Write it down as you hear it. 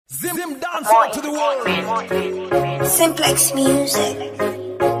Zim dance out to the world. Simplex music.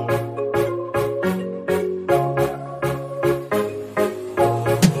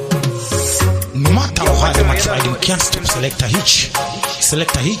 No matter how hard the riding can't stop Selector Hitch.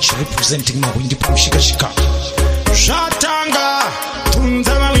 Selector Hitch representing my Hwindi pam shika shika. Shatanga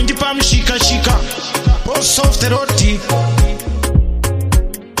tunza ma Hwindi pam shika shika. Boss of the roti.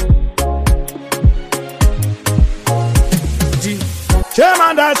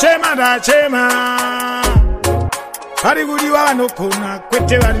 Chema Hari gudi wa no kona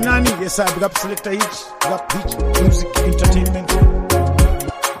kwete wa nani yesa big up Selector Hitch, big up Hitch Music Entertainment.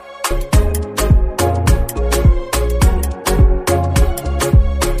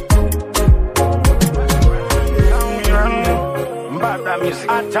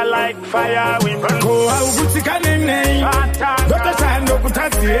 Ata like fire we burn. Go out kutsikanene. Dota sando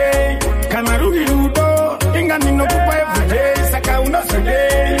kutazi. Kanarugi rudo. Inga nino kupa everyday. Saka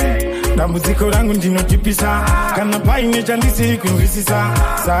unosege. Na muziko langu ndinotipisa. Kana paine chandisi kunvisisa.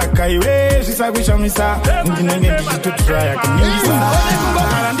 Saka iwe shisa kushamisa. Ndinenge nditutraya kuningisa.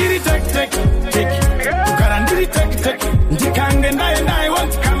 Karandiri tek tek tek. Karandiri tek tek. Ndikange nae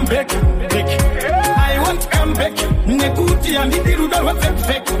want to come back. I want to come back. Nekuti andidi ruda wa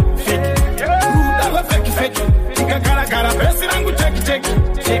fake. Ruda wa fake. Tika kara besi rangu check.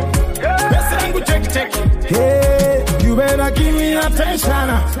 Besi rangu check. Hey, you better give me attention.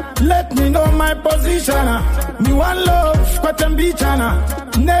 Let me know my position. Me one love kwa tembichana.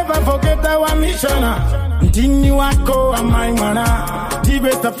 Never forget our mission. Ndini wako amai mwana. The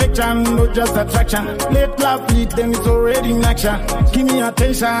best affection, not just attraction. Let love lead, then it's already in action. Give me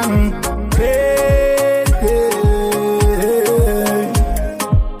attention. Hey.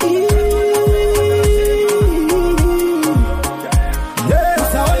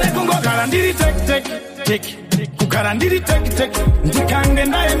 Kukarandiri tek. Ndikange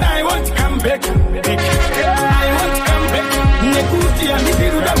nae want to come back. I want to come back. Nekuti andidi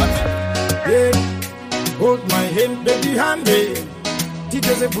ruda wa. Yeah. Hold my hand, baby, handy.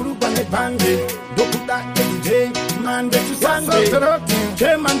 Titeze buruba ne pande. Dokuda every day, Monday to Sunday.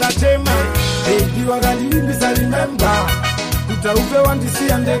 Chema. Baby, wagali bisa remember. Kuta upe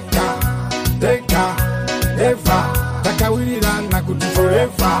wandisi andeka. Deka. Eva. Takawirira na kuti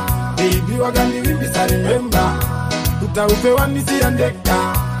forever. Baby, wagali bisa remember. Kuta upe wandisi andeka.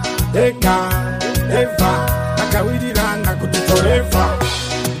 Deka. Eva. Takawirira na kuti forever.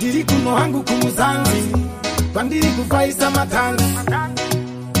 Diri kuno hangu kumuzanzi. Pandiri kufaisa matanzi.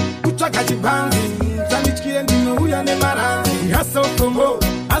 Kuchaka chibanzi. Chandichkie ndino uya ne maranzi. Hustle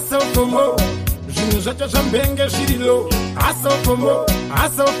for more. Jino jacha jambenge shirilo. Hustle for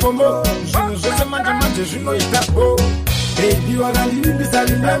more. Jino jacha manje jino itapo. Baby wagali bisa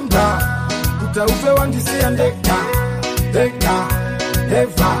remember. Kuta ufe wandisi andeka. Deka.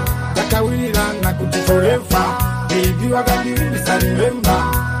 Eva. Takawirira na kuti forever. Baby wagali bisa remember.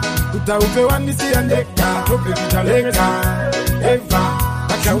 Kuta ufe wandisi andeka. Tope kutaleka. Eva.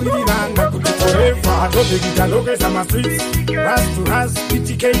 Takawirira na kuti forever. Tope kutaloke sama streets. Ras to ras,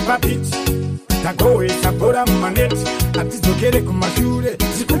 PTK papit. Tagoe sabora manet. Atizokere kumashure.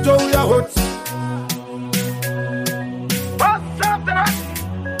 Zikuto uya hot.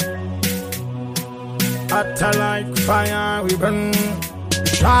 Ata like fire we burn.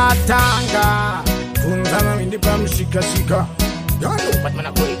 Shatanga Kunzama Hwindi pam shika shika. Yondo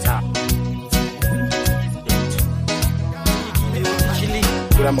Batmana Koita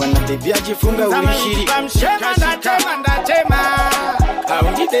Kula mwana devya jifunga uishiri pam shika shika.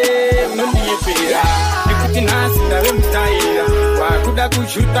 Aundide unondiye pera. Nikuti nasi ndawe mtaira. Wakuda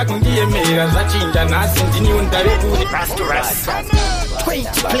kushuta kundiye mera. Zachinja nasi ndini undare kuri pastoras. Wait,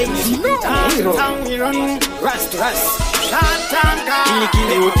 please, Ras. Shatanga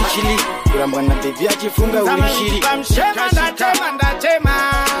Kili utichili Kula mwana baby ajifunga uishiri Chema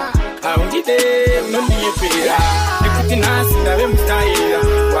Aundide unondiye pera. Nikuti nasi ndawe mtaira.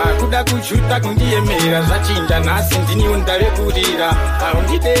 Wakuda kushuta kundiye mera. Zachinja nasi ndini undare kurira.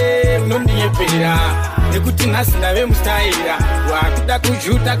 Aundide unondiye pera. Nikuti nasi ndawe mtaira. Wakuda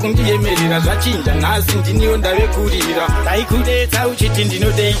kushuta kundiye mera. Zachinja nasi ndini undare kurira. Taikudeta uchiti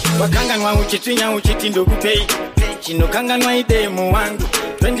ndinodei. Wakanganwa uchitinya uchiti ndokupei. Chino kanganwa idemu wangu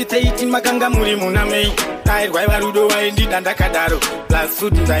 2018 makanga muri munamei. Tairwa varudo waindi dandakadaro. Plus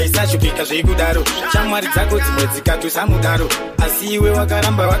food ndaisa shupika zvikudaro. Shamwari dzako dzimwe dzikatusa mudaro. Asi iwe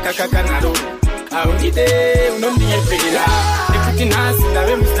wakaramba wakakakanaro. Aundide unondiyepera. Nekuti nasi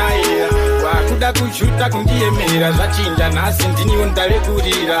ndave mustaira. wakuda kushuta kundiemera zvachinja nhasi ndiniwo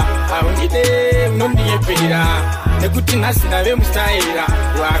ndavekurira haundide unondiyepera nekuti nhasi ndave mustaira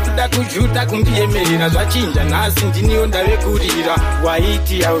wakuda kushuta kundiemerera zvachinja nhasi ndiniwo ndavekurira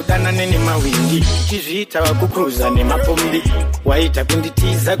waiti haudanane nemahwindi chizviita wakukuza nemapombi waita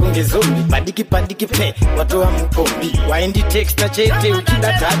kunditiza kunge zombi padiki padiki pe watova mupombi wainditexta chete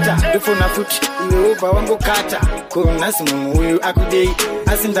uchida tata ndofona futi iwe ubva wangokata ko nhasi munhu uyu akudei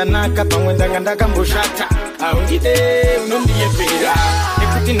asi ndanaka pamwe ndanga ndakamboshata haundide unondiyepera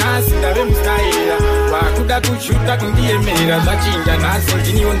nekuti nhasi ndave mustaira wakuda kushuta kundiemerera zvachinja nhasi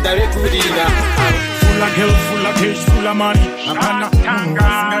ndiniwo ndavekurira Full of girl, full of cash, full of money. Apana,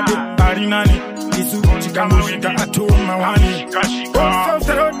 mungasingade ari nani. Isu chikamushika atoma wani.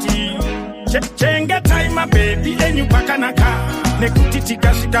 Oso roti, chenga time baby enyu pakanaka. Nekuti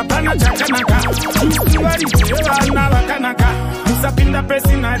tikashika pana chakanaka. Iwari vana vakanaka. Musapinda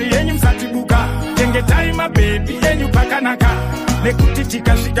pesinari enyu msatibuka. Chenga time baby enyu pakanaka. Nekuti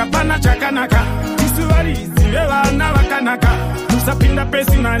tikashika pana chakanaka. Iwari vana vakanaka. Musapinda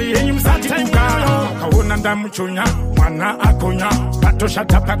pesinari enyu msatibuka. Kaona ndamuchonya mwana akonya patosha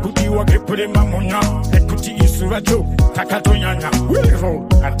tapa kuti wake kurema munya ekuti isu vacho takatonyanya wiro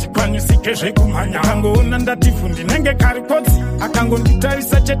atikwanisike zvekumhanya akangoona ndatifundi nenge karikotsi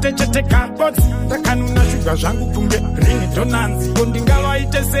akangonditarisa chete chete karikotsi ndakanuna shuga zvangu kunge rini donanzi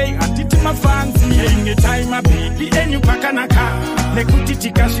kondingavaite sei handiti mafanzi enge taima baby enyu pakanaka nekuti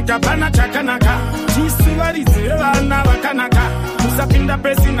tikasvika pana chakanaka tisuvaridzi vevana vakanaka musapinda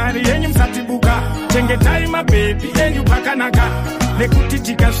pesinari yenyu msatibuka chengetai mabebi enyu pakanaka nekuti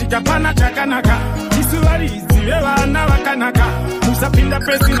tikasvika pana chakanaka tisuvaridzi vevana vakanaka musapinda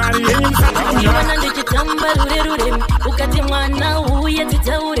pesinari yenyu msatibuka ndichitamba rure ukati mwana uye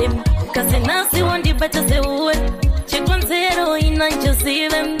titaure kasi nasi wandibata seue chikonzero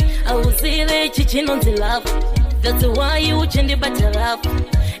inanchozive auzive chichinonzi love. That's why you chendibata love.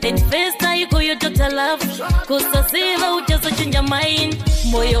 At first I call you Dr. Love. Kusasiva ujazo chenja mind.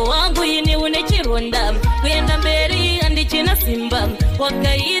 Moyo wangu yini unechironda. Kuenda mberi andichina simba.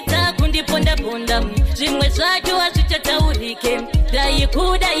 Wakaita kundiponda ponda. Jimwe shacho achichataurike.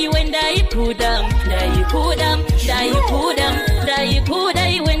 Daikuda iwe ndaikuda. Daikuda, daikuda. Daikuda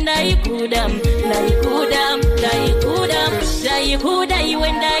iwe ndaikuda. Daikuda, daikuda. Daikuda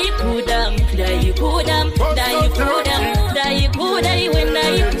iwe ndaikuda. Daikuda, daikuda. Daikuda iwe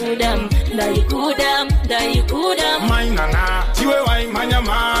ndaikuda. Daikuda, daikuda. Mainana, tiwe waimanya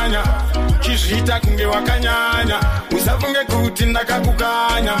manya. Chizvita kunge wakanyanya. Usafunge kuti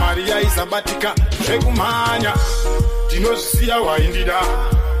ndakakukanya. Maria isabatika zvekumhanya. Ndinozisiya waindida.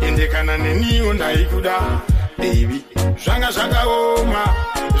 Endekana neniwo ndaikuda. Baby, zvanga zvakaoma.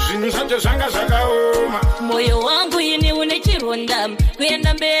 Zvinhu zvacho zvanga zvakaoma. Moyo wangu yini unechironda.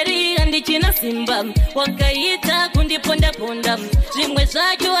 Kuenda mberi andichina simba. Wakaita kundiponda ponda. Zvimwe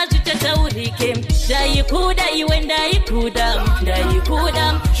zvacho achichataurike. Daikuda iwe ndaikuda.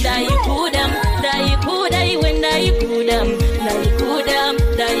 Daikuda, daikuda. Daikuda iwe ndaikuda. Daikuda,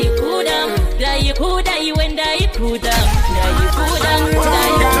 daikuda. Daikuda iwe ndaikuda. Daikuda,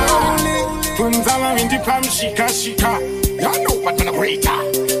 daikuda. Kunzama vindi pamshika shika. You know what I'm greater.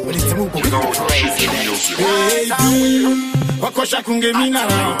 But it's a move we go crazy. Baby, wakosha kunge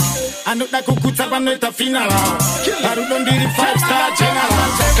minara. Anoda kukutsa panoita finala. Harudo ndiri 5-star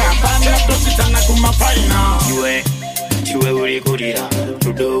general. Kapana tositana kumafaina. Chiwe uri kurira.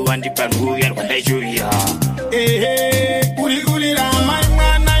 Rudo wandipa nguya rwandaichurira. Uri kurira. My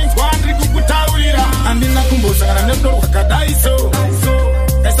man 9-1 kukutaurira. Andina kumbosana nedo rwakadai so.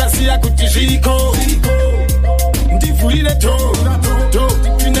 Esasiya kuti zviko. Ndivurire to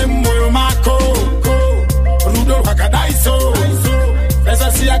tipine moyo mako rudo rwakadai so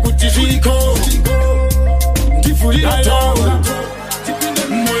esasiya kuti zviko ndivurire to tipine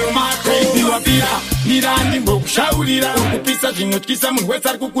moyo mako ndiwapira mirandi mbokushaurira ukupisa zvinotyisa munhu wese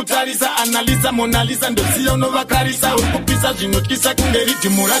ari kukutarisa analisa monalisa ndoziya unovakarisa ukupisa zvinotyisa kunge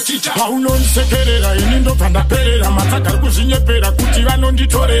ridhimu rachicha paunondisekerera ini ndobva ndaperera matsaga ari kuzvinyepera kuti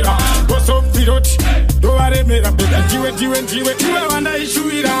vanonditorera bosopiroti ndovaremera beka ndiwe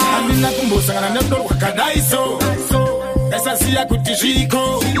vandaishuvira handina kumbosangana nerudo rwakadai so esasiya kuti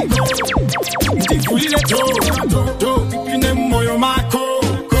zviko ndivhurire to tipine mumwoyo mako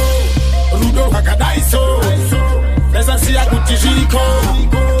rudo rwakadai so esasiya kuti zviko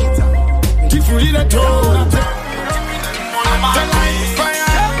ndivhurire to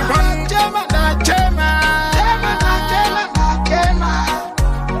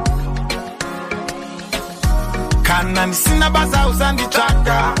kana ndisina basa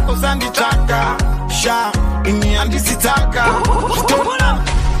usanditsvaga sha ini handisitsaka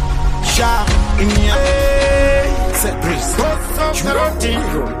sha off the roti.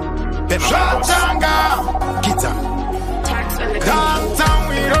 Shatanga, Kita. Downtown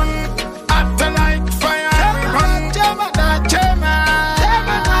we run, after like fire we run. Jema.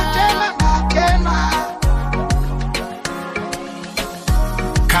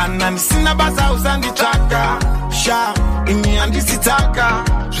 Kana nisina baza usanditsvaga. Sha, ini andisitsvaga.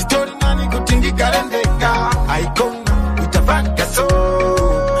 Zvitori nani kuti ndigarendeka. Aikona, utavanga so.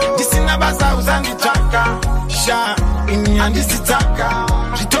 Ndisina baza usanditsvaga. Sha, ini andisitsvaga.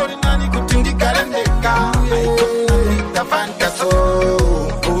 Zvitori nani kuti ndigarendeka. Aikona, utavanga so.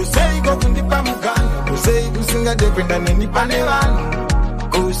 Kuseiko kundipa mugano. Kuseiko kusingadependa neni pane vanhu.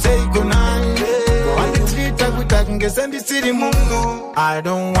 Kuseiko nani. Wanditsvita kuita kunge sendisiri munhu. I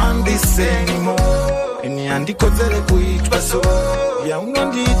don't want this anymore. Ini andikodzere kuitwa so.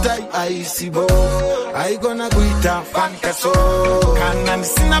 Yaunondiita aisibo. Aigona kuita fanika so. Kana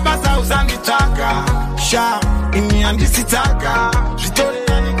ndisina basa usanditsvaga. Sha, ini andisitsvaga. Zvitori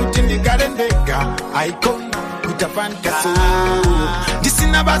nani kuti ndigarendeka. Aikona kuita fanika so.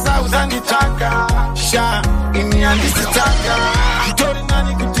 Ndisina basa usanditsvaga. Sha, ini andisitsvaga. Zvitori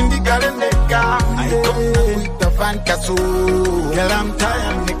nani kuti ndigarendeka. Aikona kuita fanika so. Girl, I'm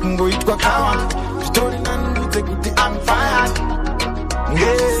tired, nekungoitwa kawa. Zvitori nani ndudze kuti I'm fired.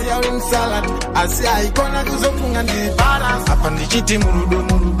 Ngezi yauri salad, asi haikona kuzofunga ndiri balance. Apa ndichiti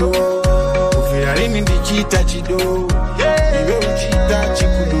murudo. Kufira rini ndichiita chido. Iwe uchiita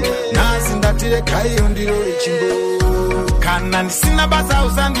chikudu. Nasi ndatire kaiyo ndiro rechimbo. Kana ndisina basa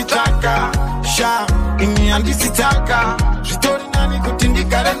usanditsvaga. Sha, ini handisitsvaga. Zvitori nani kuti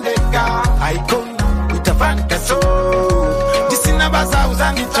ndigarendeka. Haikona utafanika so. Ndisina basa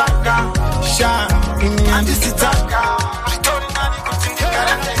usanditsvaga. Sha, ini handisitsvaga. Zvitori nani kuti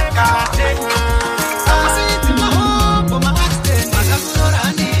ndigarendeka.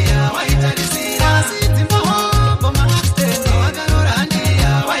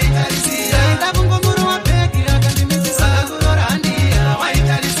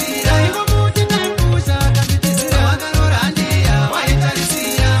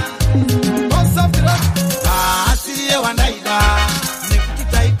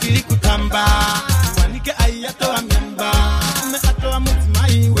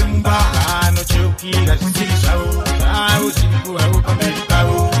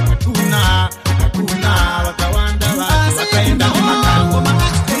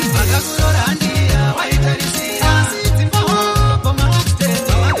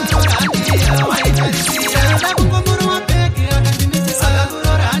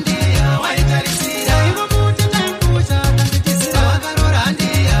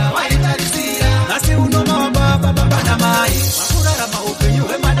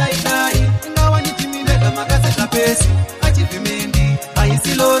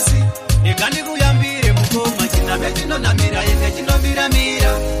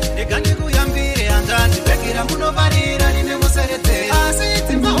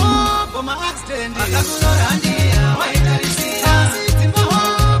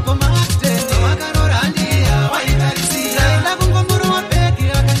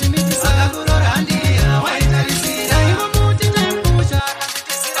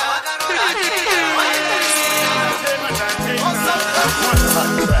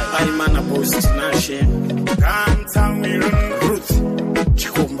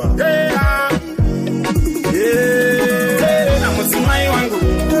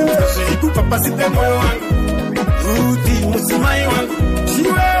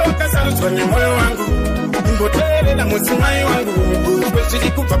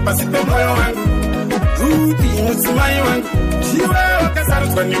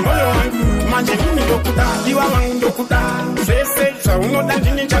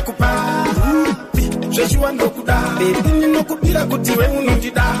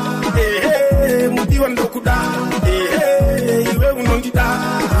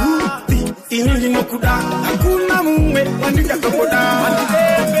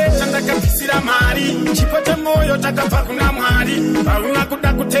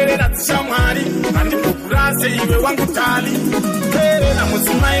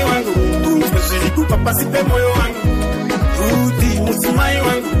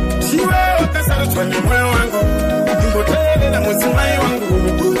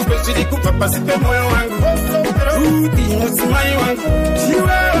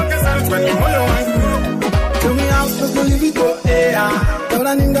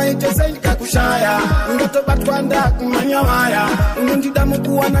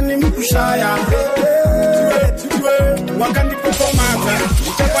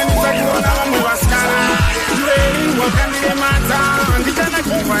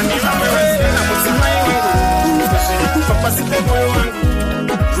 Moyo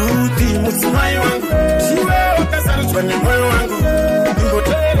Sasa ni moyo wangu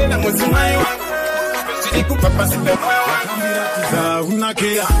Mbotere na muzimai wangu Siku papa sipe moyo wangu Za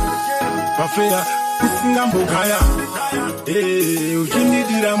unakea Pafea Kusinga mbukaya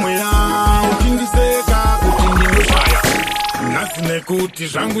Ukindidira mwela Ukindiseka Kutindinoshaya Nasine kuti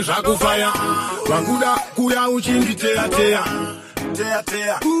zvangu zvakufaya Wakuda kuya uchinditea tea Tea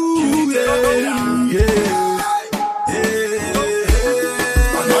tea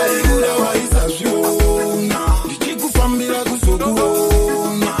Amaigura waisa zviona Ndichikufambira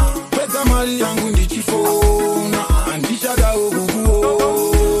kuzokuona Pedza mari yangu ndichifona Andichadawo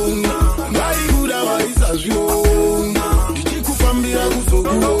kukuona Amaigura waisa zviona Ndichikufambira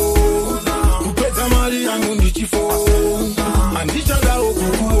kuzokuona Kupedza mari yangu ndichifona Andichadawo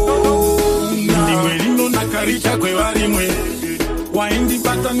kukuona Ndimwe rino nakaricha kwevarimwe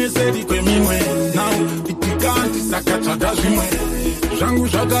Waindibata neseri kwemimwe Now itikanti sakatsvaga zvimwe Zvangu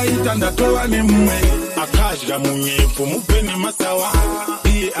zvakaita ndatova nemumwe Akadya munyepo mupe nemasawa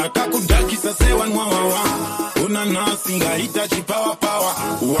Iye akakudhakisa sewanwa wawa Ona nhasi ngaita chipawa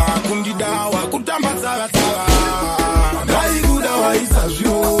Wakundida wakutamba tsava Ndaikuda waisa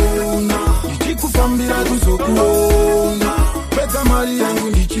zviona Ndichikufambira kuzokuona Pedza mari yangu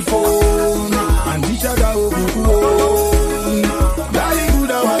ndichifona Andichadawo kukuona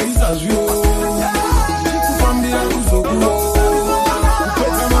Ndaikuda waisa zviona Ndichikufambira kuzokuona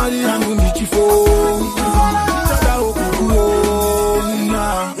Kupedza mari yangu ndichifona Andichadawo kukuona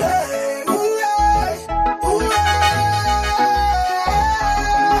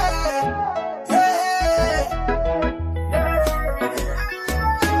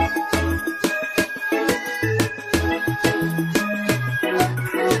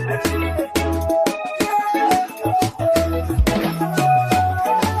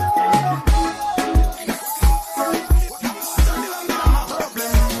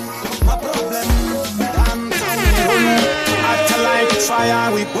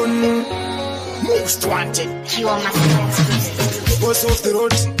Most wanted. You are my friends. Boss off the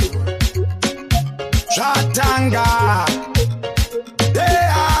road. Shatanga.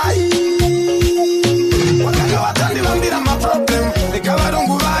 Wakanga watandi wambira ma problem.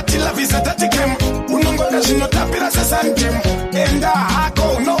 Ekavarungu vati la visa tatikem. Unongoda zvinotapira sesantem. Enda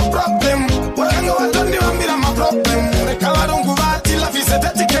hako no problem. Wakanga watandi wambira ma problem. Ekavarungu vati la visa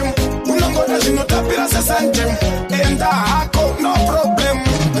tatikem. Unongoda zvinotapira sesantem. Enda hako no problem.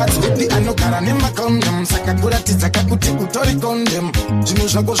 Katsvidi anogara nemakondom saka kuratidza kakuti utori kondom zvinhu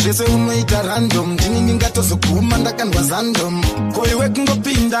zvako zvese unoita random ndini ndingatozoguma ndakandwa zandom koiwe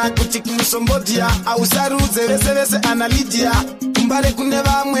kungopinda kuti kumusombodia ausarudze vese vese ana Lydia kumbare kune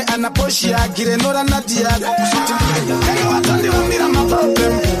vamwe ana Poshia girenora Nadia kokusoti kanga watandivambira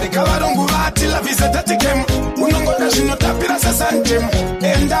maproblem rekavarungu vati lavise tatikem unongoda zvinotapira sesantem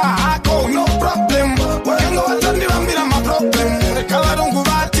enda hako no problem wakanga watandivambira maproblem rekavarungu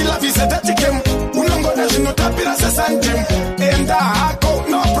vati lavise tatikem unongoda zvinotapira sesantem enda hako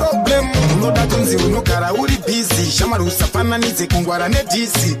no problem unoda kunzi unogara uri busy shamari usafananidze kungwara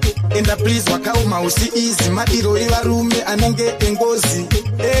nedisi enda please wakauma usi easy madiro ivarume anenge engozi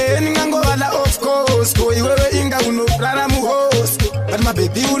ningangovala of course ko iwewe inga unorara muhost but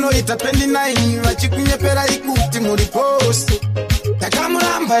mabebi unoita 29 vachikunyepera ikuti muri post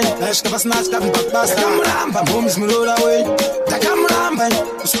takamuramba asvika pasinasvika mubakbasa takamuramba mhomes murora we takamuramba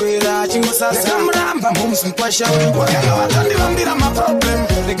kuswera chingosasa takamuramba mhomes mukwasha we wakanga watandivambira maproblem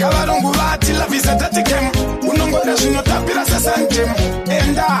rekavarungu vati lavise tatikem unongoda zvinotapira sesantem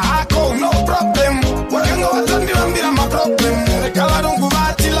enda hako no problem wakanga watandivambira maproblem rekavarungu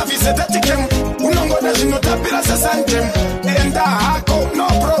vati lavise tatikem unongoda zvinotapira sesantem enda hako no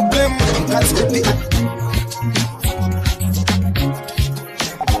problem katsvedi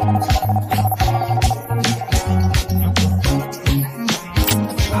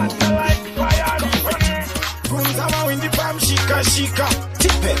shika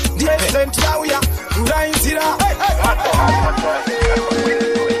tipe different lauya urainzira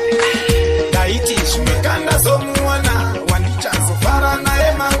daiti zvimekanda zomuwana wandichazofara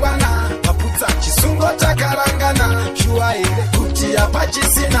naye mangwana maputsa chisungo takarangana shuwa here kuti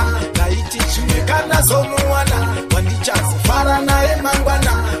hapachisina daiti zvimekanda zomuwana wandichazofara naye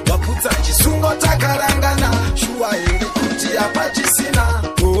mangwana maputsa chisungo takarangana shuwa here kuti hapachisina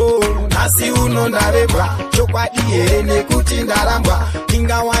nhasi unondareba chokwadi here nekuti ndarambwa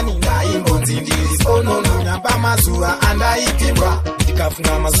ingawani ndaimbonzi ndiri onononyamba mazuva andaipimbwa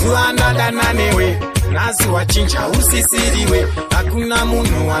ndikafunga mazuva andadana newe nhasi wachinja usisiriwe hakuna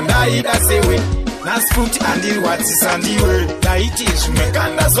munhu wandaida sewe nhasi futi andirwadzisa ndiwe ndaiti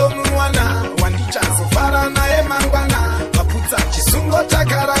zvimekanda zomuwana wandichazofara naye mangwana maputsa chisungo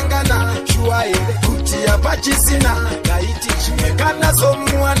takarangana shuwa here kuti Hapachisina Gaiti chimekana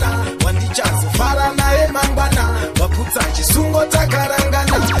somwana Wandichazo fara nae mangwana Waputsa chisungo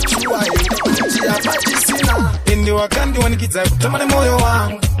takarangana Chiwae Hapachisina Ende wakandi wanikidza kutamane moyo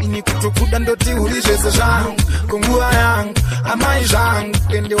wangu Ini kutokuda ndoti ulizvese zvangu Kunguva yangu, amai zvangu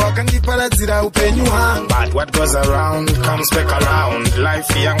Ende wakandiparadzira upenyu wangu But what goes around comes back around.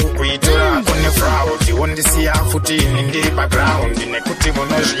 Life yangu kuitora kune fraud. Wondisiya futi nindi background. Nekuti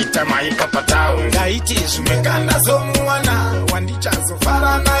munozviita maipapa town. Gaiti zvimekana somwana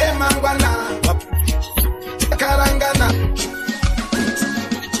Wandichazofara naye mangwana Takarangana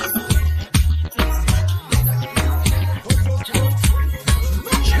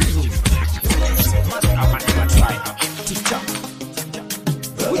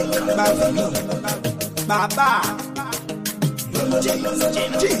Baba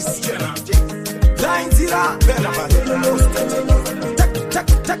Lainzira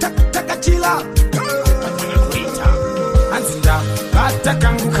Takachila Anzinda Bata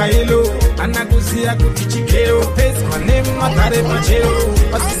kangu kaelo Anaguzia kuti chikeo Pesi kwa nema tare pacheo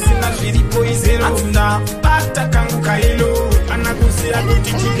Pasisina viripo izero Anzinda Bata kangu kaelo Anaguzia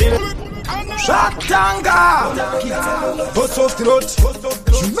kuti chikeo Shatanga Boss of throat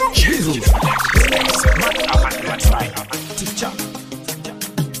Jesus Teacher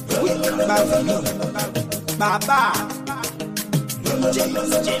Baba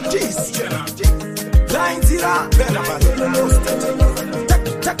Jesus Lainzira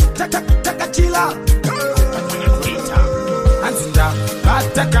Takachila Anzinda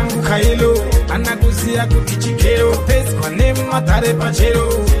Bata kangu kaelo Anaguzia kuti chikeo Pesi kwa nema tare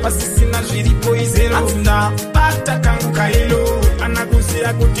pacheo Pasisina viripo izero Anzinda Bata kangu kaelo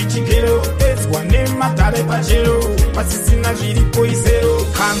Anaguzia kuti chikeo Pesi kwa nema tare pacheo Pasisina viripo izero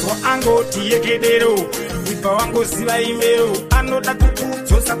Kanzwa angoti yekedero Wipa wango siva imero Anoda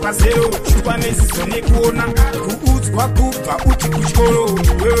kukudzosa pasero Chukwaneziso nekuona Kuudzwa kubva uti kuchikoro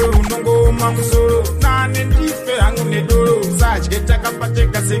Wewe unongoma musoro Nane ndife hangu nedoro Sajke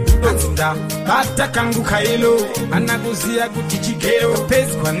takapateka sekudo Anzinda Bata kangu kaelo Anaguzia kuti chikero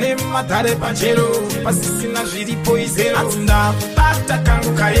Pesi kwa nema tare pachero Pasisina viripo izero Anzinda Bata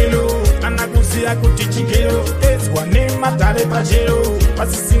kangu kaelo Anaguzia kuti chikero Pesi kwa nema tare pachero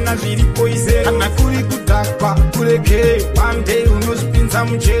Pasisina viripo izero Anakuri kutakwa kureke One day unozipinza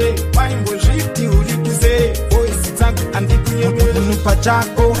mjere Waimbo zviti uri kuze Voice dzangu andikunyemere Unupa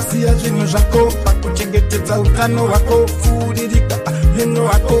chako siya zvinhu zvako Pakuchengetedza utano hwako Furirika neno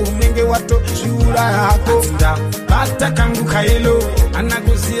wako unenge wato zviuraya hako Anzinda Bata kangu kaelo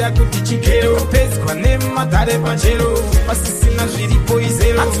Anaguzia kuti chikero Pesi kwa nema tare pachero Pasisina zviripo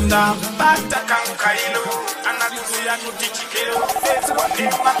izero Anzinda Bata kangu kaelo Anaguzia kuti chikero Pesi kwa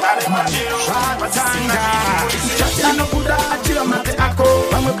nema tare pachero Pasisina Chachano kuda achira mate ako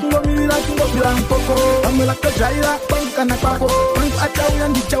Vamwe kungomirira kungobira mpoko Vamwe vakajaira pangukana kwako Vangu achauya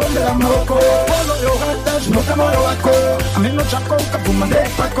ndichaondera maoko Polo yohata zvinoka moyo wako Ameno chako ukabvuma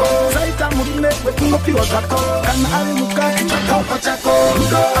ndepako Saita murume wekungopiwa zvako Kana ari mukati chakaupa chako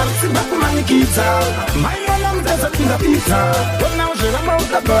Rudo arusimba kumanikidza Mai mwana mudzaza kundapidza Wona uzverama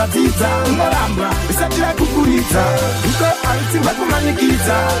ukabvadzidza Unorambwa isati yakukuridza Rudo arusimba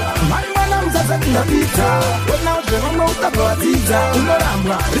kumanikidza Mai mwana mudzaza kundapidza Wona uzverama ukabvadzidza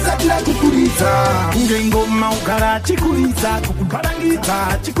Unorambwa isati yakukuridza Kunge ngoma ugara chikuridza Kukuparangidza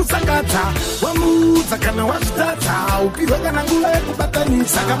chikusangadza Wamudza kana wazvitatsa Upirwa kana nguva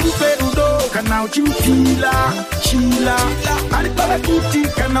yekubatanisa Kamupe rudo kana uchimupila Chila Ari parakuti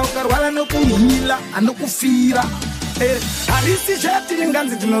kana ukarwara nokuhila Anokufira Harisi shatiri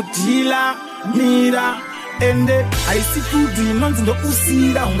nganzi tinotila Mira Ende haisi kuti inonzi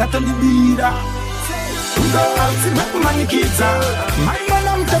ndokusira Ungatondibira Rudo arusimba kumanikidza Mai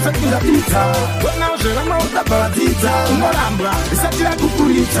mwana mutasa kundapidza Wona uzverama ukabvadzidza Unorambwa isati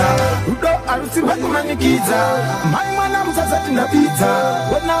yakukuridza Rudo arusimba kumanikidza Mai mwana mutasa kundapidza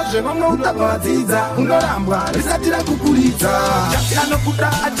Wona uzverama ukabvadzidza Unorambwa isati yakukuridza Chati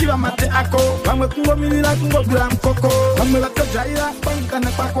anokuda achiva mate ako Vamwe kungomirira kungobira mkoko Vamwe vakajaira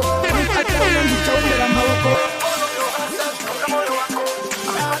pangukana kwako Vangu achauya ndichaondera maoko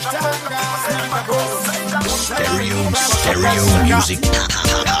Stereo music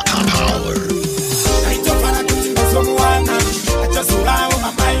power. Aitofana kuti ndazomwana achazorao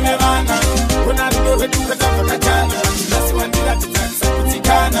amai nevana Kona rudo rwedu rwakavhakachana Nasiwa ndiratidza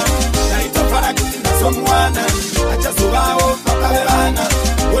kutsikana Aitofana kuti ndazomwana achazorao baba vevana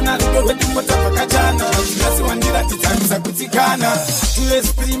Kona rudo rwedu rwakavhakachana Nasiwa ndiratidza kutsikana Tive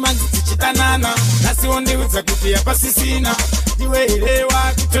spirima ndidzichidanana Nasiwo ndiudza kuti hapasisina Ndiwe hirewa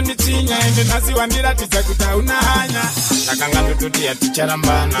kutoni kunditsinya ende nhasi wandiratidza kuti hauna hanya. Ndakanga ndototi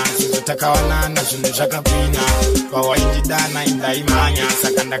haticharambana, sezvo takawanana zvinhu zvakagwinya. Pawaindidana indaimhanya,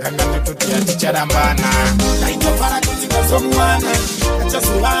 saka ndakanga ndototi haticharambana. Ndaitofara kuti kazomuwana,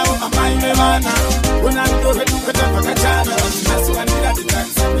 achazovawo amai nevana. Ona rudo rwedu kwatabvakachana, nhasi wandiratidza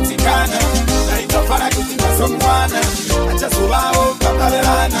kusakutsikana. Ndaitofara kuti kazomuwana, achazovawo baba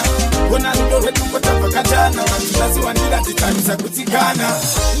vevana. Ona rudo rwedu kwatabvakachana, nhasi wandiratidza kusakutsikana.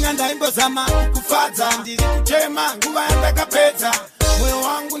 Inga ndaimbozama kufadza, ndiri kuchema nguva yandakapedza. Mwoyo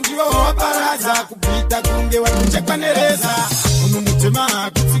wangu ndiwo wabaraza, kubvita kunge watuchakwanereza.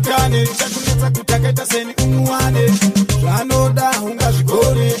 Unumutema kutsikane, richakunetsa kutakaita seni umuwane. Zvanoda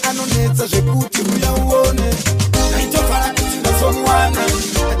ungazvigore, anonetsa zvekuti uya uone. Ndaitofara kuti ndazomuwana,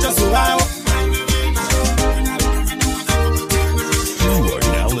 achazovawo. You are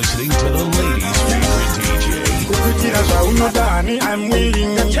now listening to the ladies' favorite DJ. Kukutira zvaunodani, I'm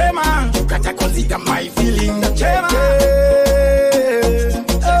willing. Ndachema, ukatakonzita my feeling. Ndachema,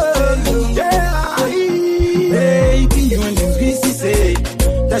 baby, wandinzwisise.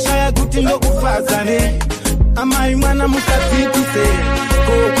 Ndashaya kuti ndokufadzane. Amai mwana musadzipise.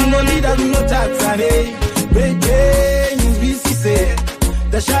 Ko kunondida kunotadzane. Baby, ndinzwisise.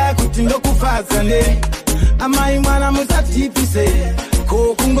 Ndashaya kuti ndokufadzane. Amai mwana musadzipise.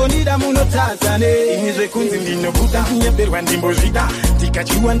 Ko kungonida munotadzane. Ini zvekunzi ndinobuda kunyeberwa ndimbozvida.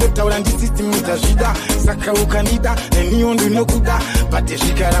 Ndikadyiwa ndotaura ndisisitimuza zvida. Saka ukandida neniwo ndinokuda. Bate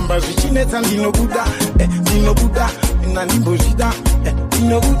zvikaramba zvichinetsa ndinobuda. Ndinobuda ina ndimbozvida.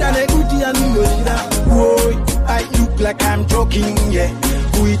 Ndinobuda nekuti yandimbozvida. Boy, I look like I'm joking, yeah.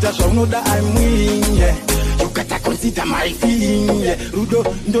 Kuita zvaunoda I'm willing, yeah. You gotta consider my feeling, yeah. Rudo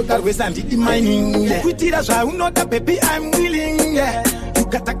ndoda rwesa ndidi mining, yeah. Kuitira zvaunoda baby I'm willing, yeah. You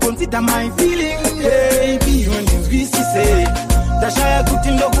gotta consider my feeling, yeah. Baby wandinzwisise. Ndashaya kuti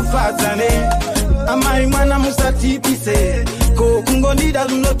ndokufadzane. Amai mwana musatipise. Ko kungondida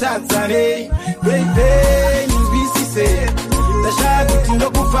kunotadzane. Baby ndinzwisise. Ndashaya kuti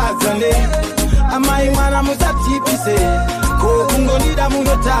ndokufadzane. Amai mwana musatipise. Ko kungondida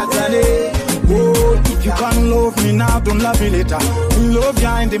munotadzane. Oh, if you can't love me now, don't love me later. We love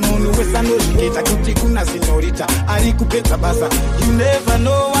ya in the moon, we stand no shiketa. Kuti kuna señorita, ari kupeta basa. You never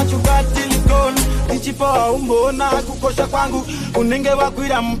know what you got till it's gone. Ichipo umbona kukosha kwangu. Unenge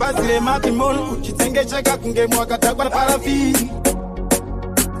wakwira mbazile matimon. Uchitenge cheka kunge mwakatakwa na parafi.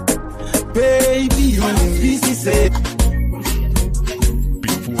 Baby, you and busy say.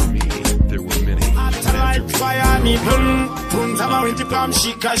 Before me, there were many. Like fire, me boom. Punzama winti palm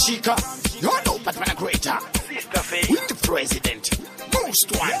shika shika. You know, but when a greater. With the president.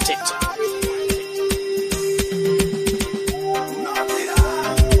 Most wanted.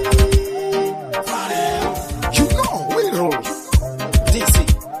 You know, we roll. DC.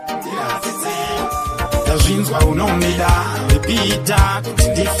 Ndazvinzwa unomida. Ndipita kuti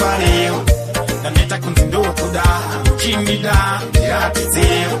ndifareo. Ndaneta kunzi ndokuda. Uchimida.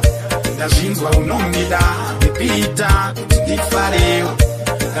 Ndiratidzewo. Ndazvinzwa unomida. Ndipita kuti ndifareo.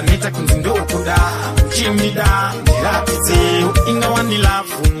 Ndaneta kunzi ndokuda. Uchimida. Ndiratidzewo. Ingawani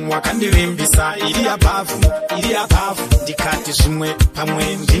lavu wakandirembisa. Iri abavu. Ndikati zvimwe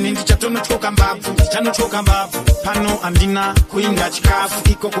pamwe ndini ndichatonotyoka mbabvu. Pano handina kuinga chikafu.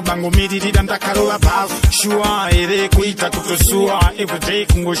 Iko kubangomiririra ndakarova bhavu. Shuwa here kuita kutosuwa. Everyday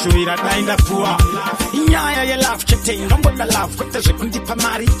kungoshuvira dai ndapuwa. Inyaya yelove chete ingamboda love. Kwete zvekundipa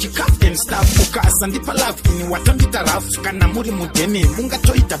mari chikafu and stuff. Ukasa ndipa love ini watondita rafu. Kana muri mudheni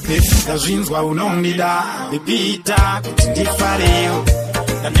mungatoita befu. Ndazvinzwa unondida. Ndipita kuti ndifareo.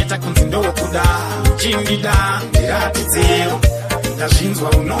 Ndaneta kunzi ndokuda. Uchimida. Ndiratidzewo. Ndazvinzwa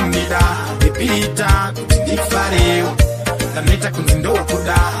unomida. Ndipita kuti ndifareo. Ndaneta kunzi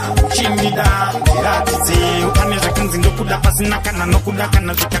ndokuda. Uchimida. Ndiratidzewo. Pane zvekunzi ndokuda pasina kana nokuda.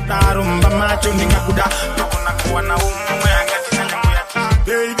 Kana zvikadaro mumba macho ndingakuda. Ndogona kuwana umwe angatina nyangu yati.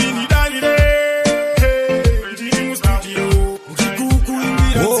 Baby nidalire. Ndiri mustudio.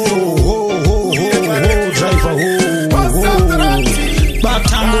 Ndikukuimbira. Driver,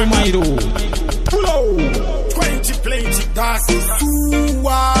 Batango Mairo. Pulo. 20 plenty dasi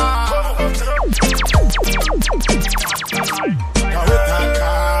suwa.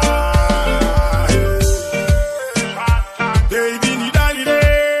 Kahotaka. Baby nidalire.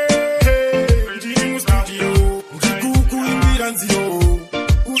 Ndiri mustudio. Ndikukuimbira.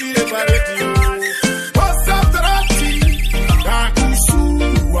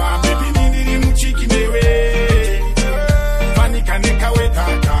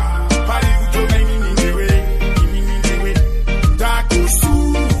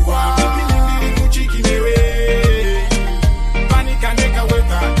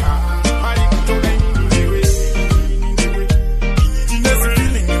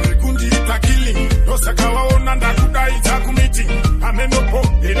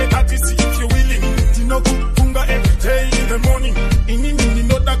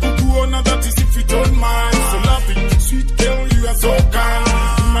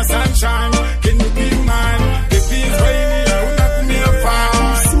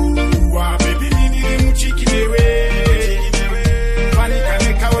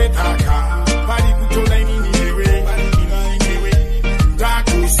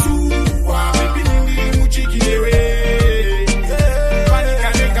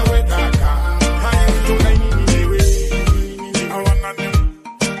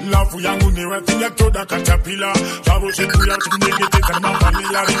 Love yangu niwe finya toda katapila. Chavo sheku ya chinyegete kama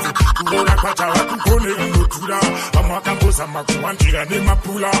familia rizu. Kuhora kwa chawa kukone unotura. Amwaka mbosa makuwanjira ne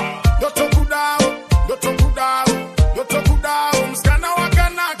mapula. Doto kudao, doto kudao, doto kudao. Mskana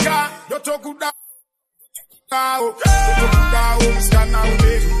wakanaka, doto kudao. Doto kudao, mskana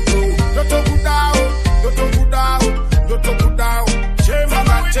uneru. Doto kudao, doto kudao, doto kudao. Chema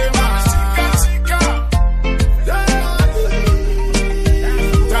na chema.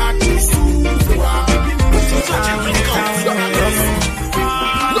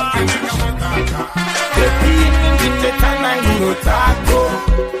 Tako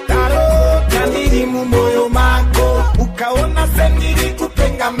taro kaniri mumoyo mako ukaona sendiri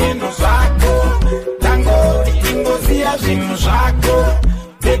kupenga meno zako tango tingozi ya zvinhu zvako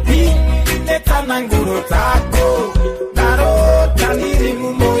bebi neta nanguro tako taro kaniri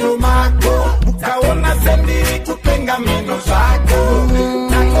mumoyo mako ukaona sendiri kupenga meno zako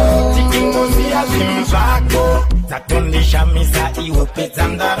tango tingozi ya zvinhu zvako tatondishamisa iwe pedza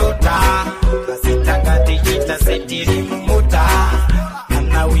ndarota asitangatichita setiri mumota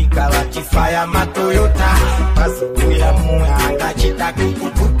anawika vachifaya matoyota pazubuya muya angachida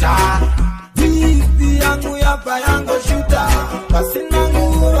kukuputa bizi yangu yapa yangoshuta pasina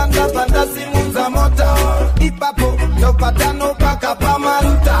nguvu vangabva ndasimudza mota ipapo ndopatano pakapa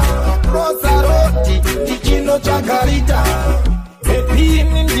maruta rosa roti ndichinotsvagarita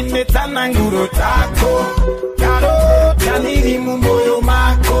bebini ndinetsananguro tako karo taniri mumoyo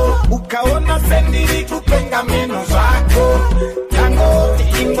mako ukaona sendiri kupenga meno zvako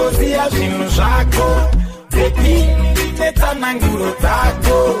tangoti ingozi ya zvinhu zvako bebini ndinetsananguro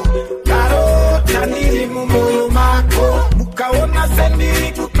tako karo taniri mumoyo mako ukaona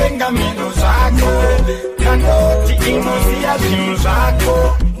sendiri kupenga meno zvako tangoti ingozi ya zvinhu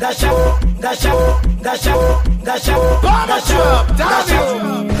zvako ndashawo ndashawo ndashawo ndashawo ndashawo ndashawo.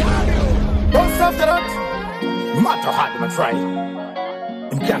 Don't stop that. No matter how them try,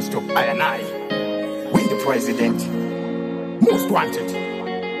 them can't stop I and I. Win the president, most wanted.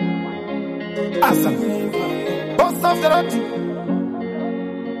 Awesome. Don't stop that.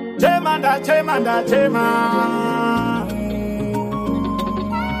 Chemanda, chemanda, chema.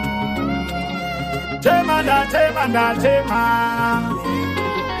 Chemanda, chemanda, chema.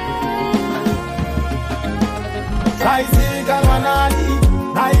 Saizika mwanani,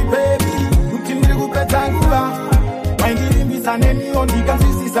 nai baby, utimiri kupetangula. Waindirimbisa nemiyo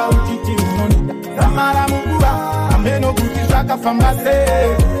ndikazvisisa uchiti unonida. Samara mukuva, ameno kuti zvakafamba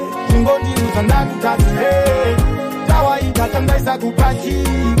sei. Ingondiruza ndakutadzire. Tawaita tandaisa kupachi.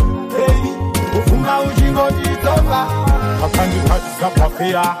 Baby, ufuma uchingonditova. Wakandipatisa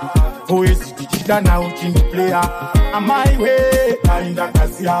pafera. Voice tichidana uchindiplaya. Amaiwe,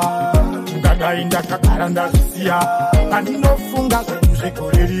 aindakasiya. Ndadainda kakara ndazvisiya. Andinofunga zvinhu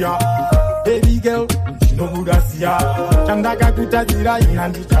zvegoreria. Baby girl, ndinobudasiya. Chandakakutadzira ina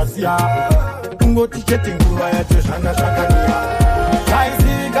ndichasiya. Kungoti chete nguva yacho zvanga zvakamira.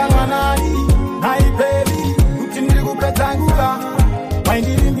 Zaizikanwa nani, nai baby, kuti ndiri kupedza nguva.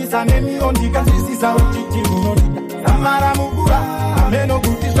 Waindirimbisa nemiyo ndikazvisisa uchiti unonida. Samara mukuva, ameno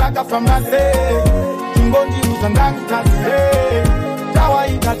kuti zvakafamba sei. Ingondiruza ndakutadzire.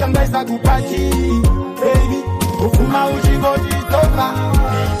 Tawaita tandaisa kupachi. Baby, ufuma uchingonditova.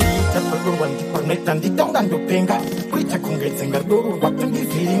 Takurwa ndikonekta nditonga ndopenga. Kuita kungetsenga rorwa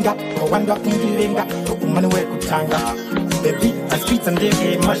kundivhiringa. Kowanda kundirenga, tokumani wekutanga. Baby, asipita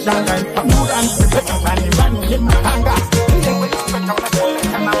ndege mashanga. Ipamura anipepeta vani vani yemahanga. Ilewe nipeta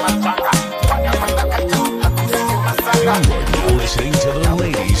unakoleka na machanga. Wanya wanda kaita akusini masanga. You're listening to the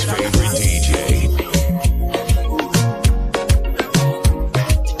ladies' favorite DJ.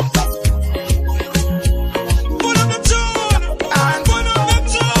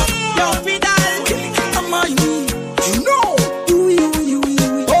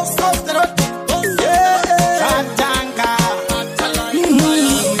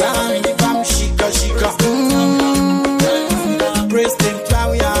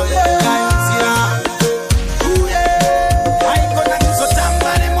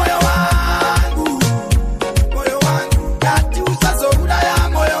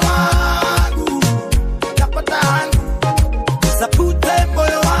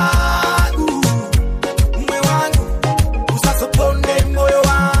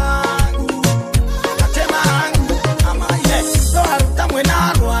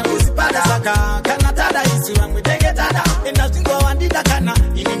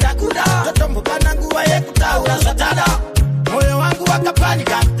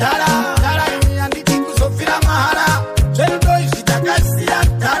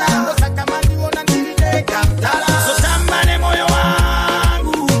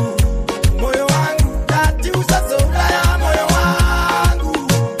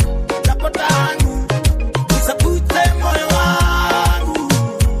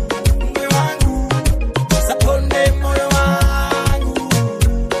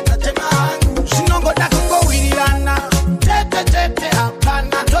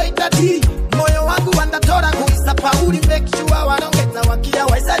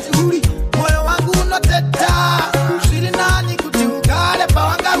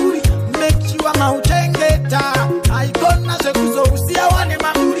 mauchengeta aikona zvekuzousiya wane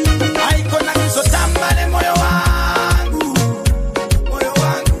mamuri aikona kuzotamba nemoyo wangu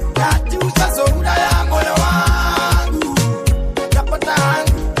ngati usazouraya moyo wangu tapota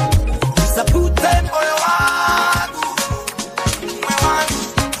hangu usapute moyo wangu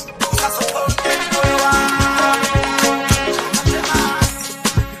usazoponde moyo wangu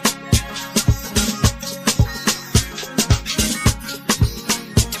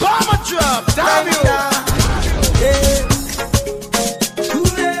Bomber drop, damn you.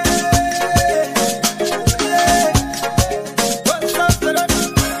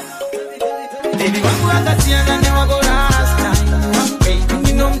 Baby, wangu akatiana ne wako last time. Baby,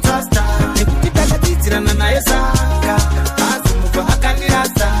 ninomtrasta. Nikupita titirana na yesaka. Azumuka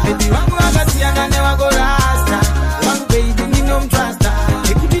akandirasa. Baby, wangu akatiana ne wako last time. Wangu baby, ninomtrasta.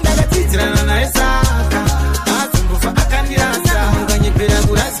 Nikupita titirana na yesaka. Azumuka akandirasa. Munganyepera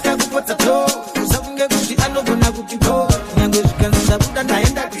kurasika kupota to. Usafunge kuti anogona kutipo. Nyange zvikanzisa kuda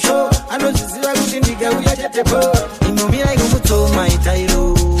ndaenda kusho. Anozviziva kuti ndikauya chatepo. Inomira ikomutoma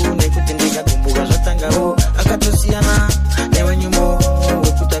itairo. Kumbuka zvatangaro akatosiyana newenyumo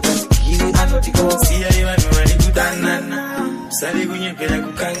wekuti akazigiri anotiko siyai vanhu vari kudanana sari kunyepera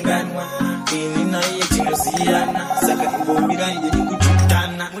kukanganwa ini naiye tinosiyana saka imbomira iye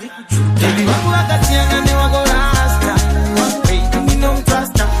ikujutana Baby wangu akasiyana newako rasta Baby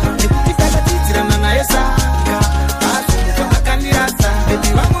ndinomtrasta nekuti takatidzirana naye saka azumuka akandirasa Baby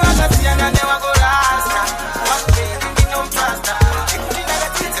wangu akasiyana newako rasta Baby ndinomtrasta nekuti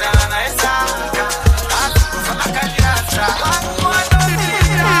takatidzirana naye saka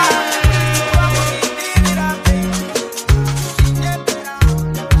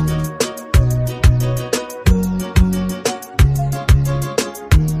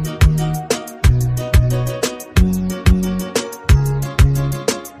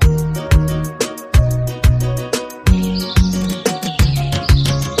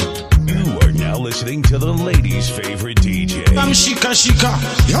Listening to the ladies' favorite DJ. I'm Shika.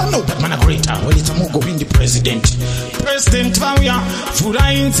 You know that man a greater. Well, it's a Mogo Hwindi president. President Vamia,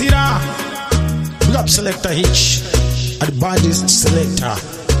 Fura Inzira. Block selector Hitch. At the baddest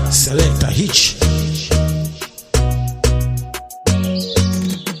selector Hitch.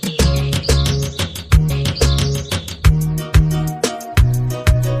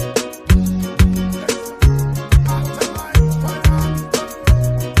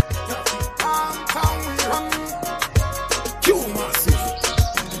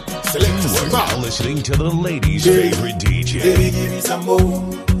 Listening to the ladies' favorite DJ. Baby, give me some more.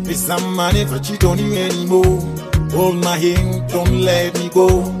 With some money, but you don't need anymore. Hold my hand, don't let me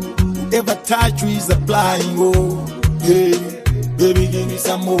go. Whoever touch you is applying, oh. Yeah, baby, give me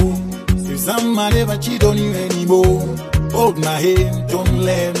some more. With some money, but you don't need anymore. Hold my hand, don't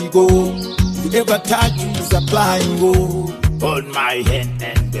let me go. Whoever touch you is applying, oh. Hold my hand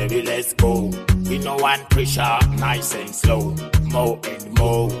and baby, let's go. We no one pressure, nice and slow. More and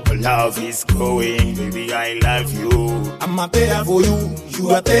more, love is growing. Baby, I love you. I'm a there for you, you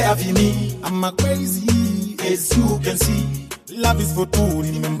are there for me. I'm a crazy, as you can see. Love is for two,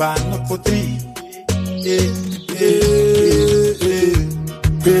 remember, not for three. Yeah.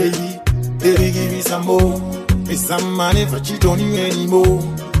 Baby, give me some more. With some money, but you don't need anymore.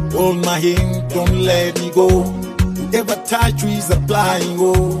 Hold my hand, don't let me go. Whoever touch you is applying,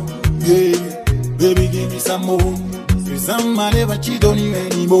 oh. Yeah, baby, give me some more. Some money, but you don't need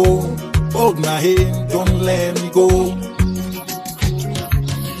anymore. Hold my hand, don't let me go.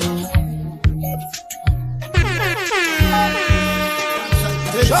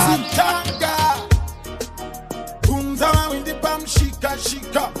 Shantanga, Unzama with the bam,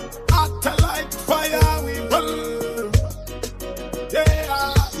 shika, act like fire, we burn.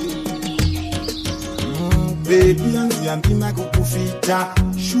 Yeah, baby, Handina kukufita,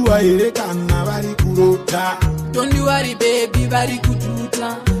 shua ireka na bari kurota. Don't you worry baby, bari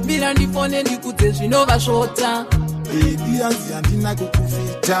kujuta. Mira ndifone ndikudze zvinova shota. Baby, Handina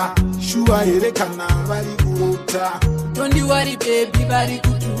kukufita, shua ireka na bari kurota. Don't you worry baby, bari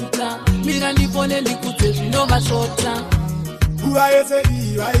kujuta. Mira ndifone ndikudze zvinova shota.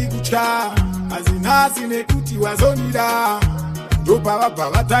 Uayeseri vaikucha, azinasi nekuti wazonira. Dopa vabva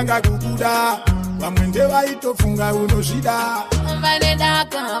vatanga kukuda, vamwende vaitofunga unozvida. Vane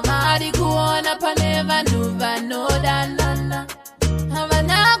daka vari kuona pane vanhu vanodanana.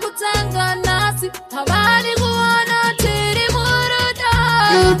 Havana kutanga nasi, havari kuona tiri muruda.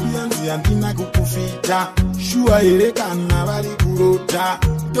 Baby, Handina kukufita, shua ere kana vari kurota.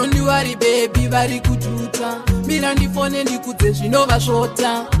 Don't you worry baby, vari kujuta. Mira ndifone ndikudze zvinova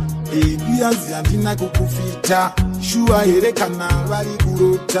shota. Baby, Handina kukufita, shua ere kana vari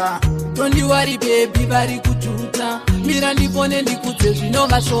kurota. Don't worry baby vari kujuta mira ndifone ndikudze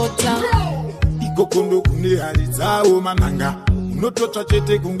zvinovashota ikokondo kune hari dzawo manhanga unototsva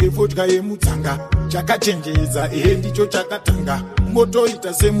chete kunge fodya yemutsanga chakachenjedza ndicho chakatanga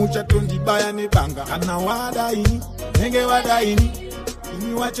motoita semuchatondibaya nebanga kana wadaini nenge wadaini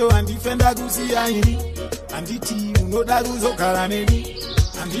ini wacho handifenda kusiyaini handiti unoda kuzogara neni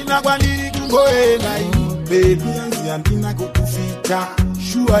handina kwandiri kungoenda ini bebi yanzi handina kukufita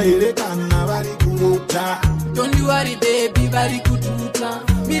shuwa here kana vari kurota Don't worry baby vari kujuta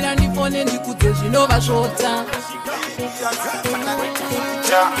mira ndifone ndikudze zvinovashota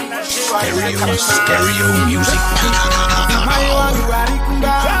Stereo music.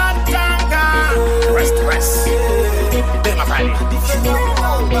 Rest.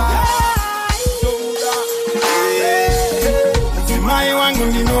 Mai wangu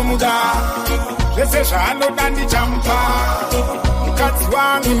ndinomuda zvese zvaanoda ndichampa mukadzi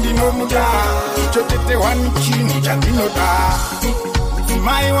wangu ndinomuda chotetewa nechinhu chandinoda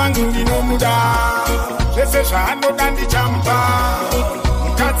mai wangu ndinomuda zvese zvaanoda ndichampa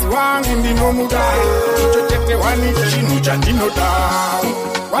mukadzi wangu ndinomuda chotetewa nechinhu chandinoda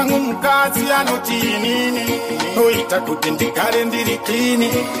wangu mukadzi anoti inini noita kuti ndigare ndiri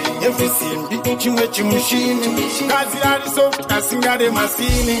klini evhisimbi chimwe chimushini mukadzi ari soft asingare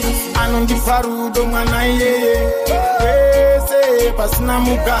masini anondipa rudo mwana iyeye wese pasina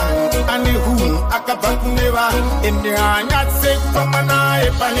mugano ane hunhu akabva kune vanhu ende hanyatse kufamba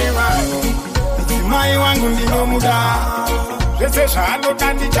naye pane vanhu mai wangu ndinomuda zvese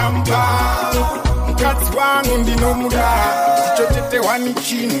zvaanoda ndichamupa mukadzi wangu ndinomuda ndichotetewa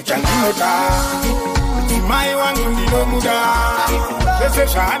nechinhu chandinoda mai wangu ndinomuda zvese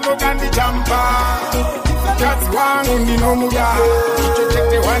zvaanoda ndichamupa mukadzi wangu ndinomuda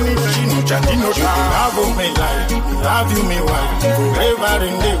ndichotetewa nechinhu chandinoda love of my life love you me wife forever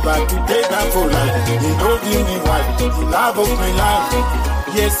and ever together for life you love me wife love of my life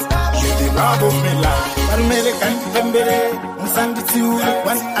yes you the love of my life parumere kandipembere musanditsiure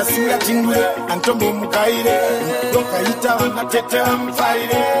wani asingatingure antombo mukaire ndokaita vanatete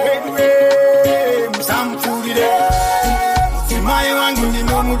vamufarire musamupfurire mai wangu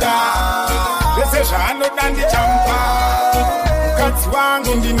ndinomuda zvese zvaanoda ndichamupa mukadzi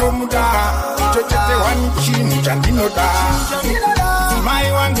wangu ndinomuda chotetewa nechinhu chandinoda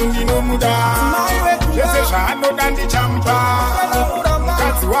mai wangu ndinomuda zvese zvaanoda ndichamupa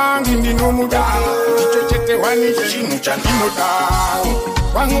mukadzi wangu ndinomuda ndichotetewa nechinhu chandinoda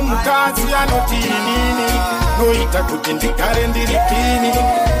wangu mukadzi anoti inini noita kuti ndigare ndiri klini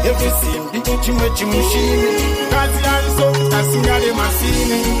evhisimbi chimwe chimushini mukadzi ariso asingare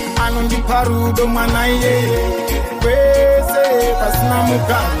masini anondipa rudo mwana iyeye wese pasina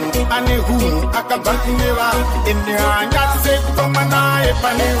mugano ane hunhu akabva kune vanhu ende hanyatse kufamba naye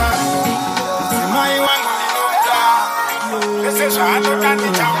pane vanhu mai wangu ndinomuda zvese zvaanoda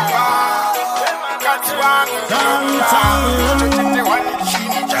ndichamupa mukadzi wangu chotetewa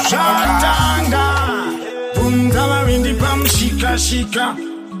nechinhu chandinoda bvunza vavindi pamushikashika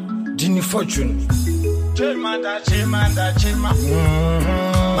ndini fortune chema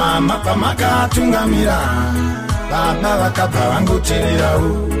mama pamakatungamira baba vakabva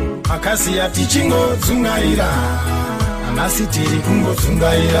vangoteererawo makasiya tichingodzungaira anasi tiri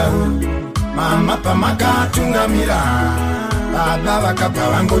kungodzungairawo mama pamakatungamira baba vakabva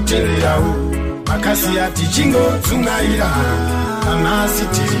vangoteererawo makasiya tichingodzungaira anasi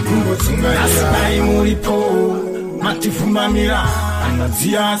tiri kungodzungaira asibai muripo matifumamira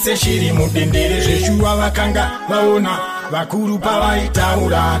anodziya seshiri mudendere zveshuwa vakanga vaona vakuru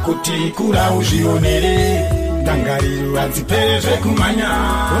pavaitaura kuti kura uzvionere ndangariro hadzipere zvekumhanya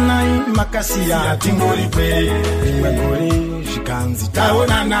onai makasiya tingori kwere rimwe gore zvikanzi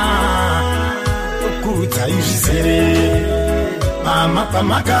taonana okurudzai zvizere mama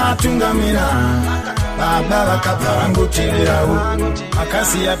pamakatungamira baba vakabva vangoteererawo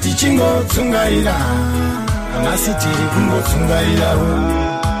makasiya tichingodzungaira anasi tiri kungodzungairawo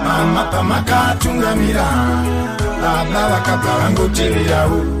mama pamakatungamira baba vakabva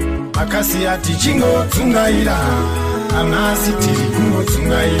vangoteererawo makasiya tichingodzungaira anasi tiri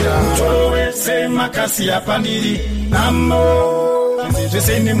kungodzungaira mutoro wese makasiya pandiri namo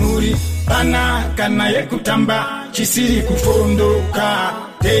zvese nemuri pana kana yekutamba chisiri kufondoka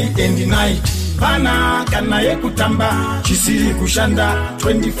day and night pana kana yekutamba chisiri kushanda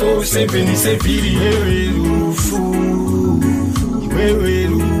 24/7 seviri wewe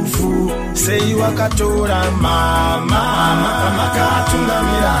rufu sei wakatora mama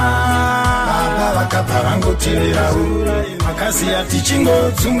pamakatungamira baba vakabva vangoteererawo makasiya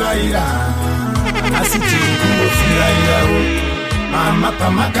tichingodzungaira asi tiri kungodzungairawo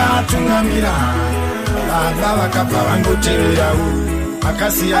amapa makatungamira baba vakabva vangoteverawo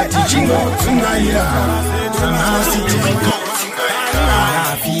akasiyati chingodzungaira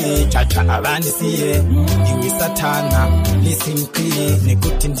afire chacha avandisiye iwe satana listen clear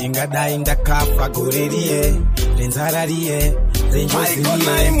nekuti ndingadai ndakafa gore riye renzara riye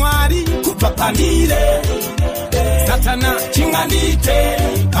renjoziriye mwari kubva pandire satana chingandiite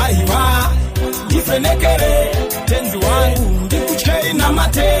aiwa ndivhenekere tenzi wangu ndikutyei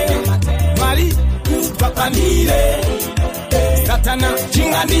namate mwari kubva pandire satana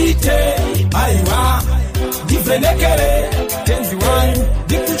chingandiite aiwa ndivhenekere tenzi wangu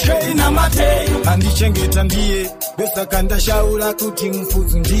ndikutyei namate andichengeta ndiye ndosaka ndashaura kuti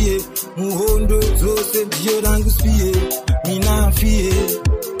mufudzi ndiye muhondo dzose ndiyo rangu spiye mina mfiye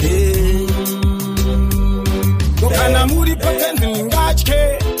kana muri potenzi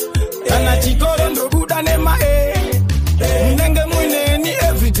ndingatye kana chitoro ndobuda nemae munenge muineni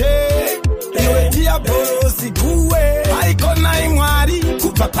everyday iwe diabolosi kuwe aikonai mwari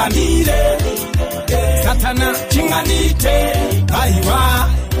kubva pandire satana chingandiite aiwa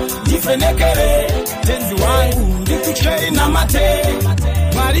ndivhenekere tenzi wangu ndikutyei namate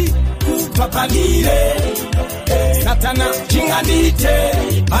mwari kubva pandire satana chingandiite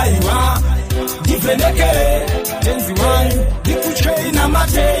aiwa ndivhenekere tenzi wangu ndikutyei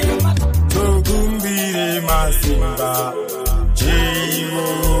namate tokumbire masimba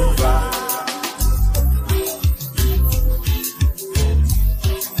Jehova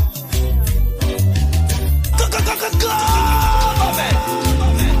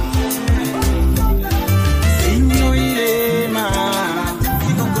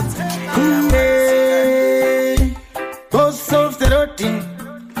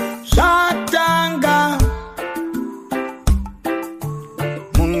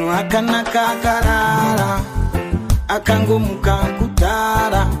akanaka karara akangomuka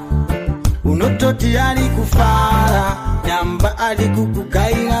kutara unototi ari kufara nyamba ari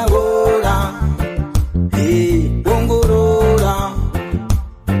kukugaira bora ongorora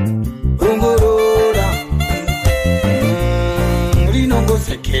ongorora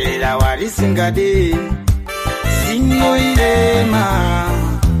rinongosekerera warisingade sino irema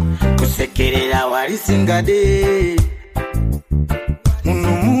kusekerera warisingade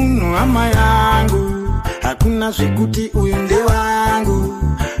mama yangu hakuna zvekuti uyu ndewangu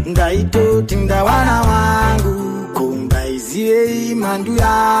ndaitoti ndawana wangu kundaizivei mandu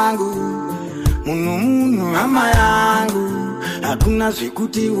yangu munhu mama yangu hakuna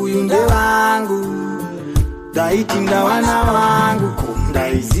zvekuti uyu ndewangu ndaiti ndawana wangu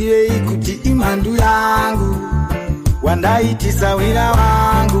kundaizivei kuti imandu yangu wandaitisawira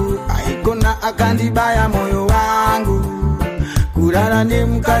wangu aikona akandibaya moyo wangu kurara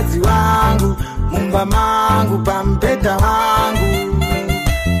nemukadzi wangu mumba mangu pambedha wangu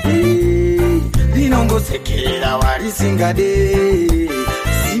rinongosekera warisingade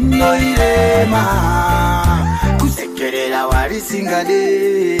sinoirema kusekerera warisingade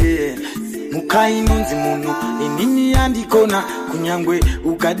mukainonzi munhu inini yandikona kunyangwe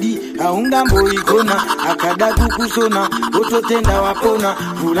ukadi haungamboikona akada kukusona wototenda wapona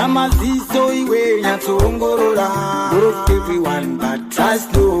vhura maziso iwe nyatsoongorora love everyone but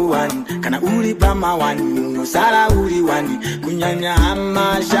trust no one kana uri pamawani unosara uri wani kunyanya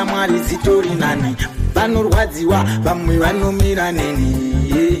hama shamwari zitori nani vanorwadziwa vamwe vanomira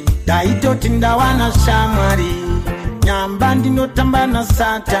neni ndaitoti ndawana shamwari nyamba ndinotamba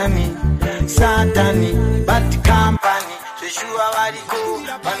nasatani satani but company zveshuwa variko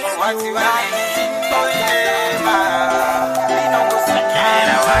vanorwadziwa neni oema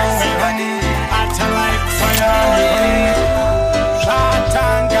inongosekera varisivani atalaifaya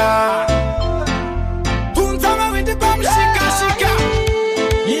zvatanga punzama wende pamushikashika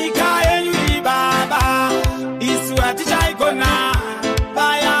nyika yenyu ibaba isu hatichaigona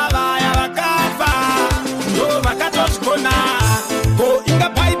vaya vaya vakafa ndo vakatozvikona ko inga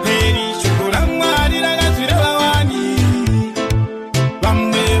bhaibheri shoko ramwari rakazvireva wani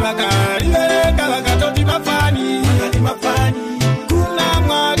vamwe vakariverenga vakatoti mafani kuna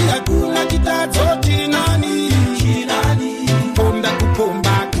mwari hakuna chitadzoti nani pomda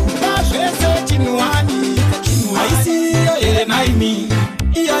kupomba kupa zvese chinuwani haisiyo here naimi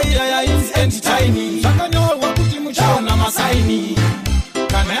iya is endtime zvakanyorwa kuti muchaona masaini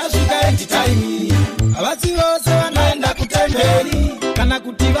kana yasvika endtime havatsi vose vanoenda kutemberi kana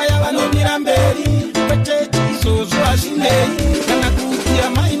kuti vaya vanomira mberi kwechechi izvozvo hazvinei kana kuti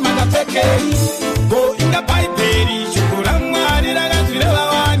amai makapfekei go inga bhaibheri shoko ramwari rakazvireva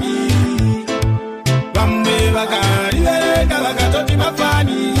wani vamwe vakariverenga vakatoti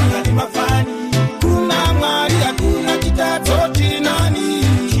mafani kuna mwari hakuna chitadzoti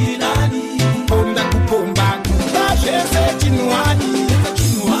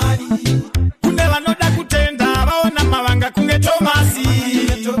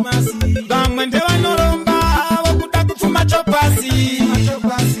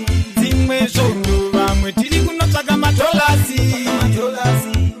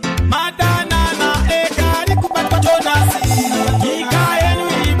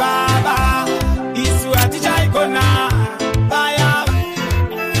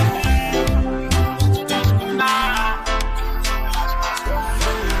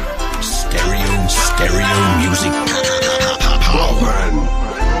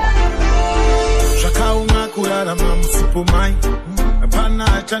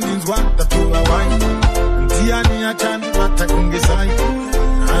achandinzwa ndatova wai ndiani achandibata kungesai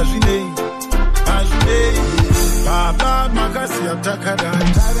hazvinei baba makasiya takadai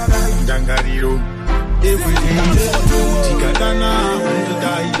ndangariro everyday tikadana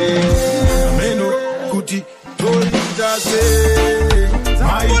ndaide ameno kuti toita sei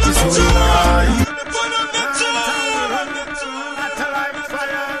maiti sorai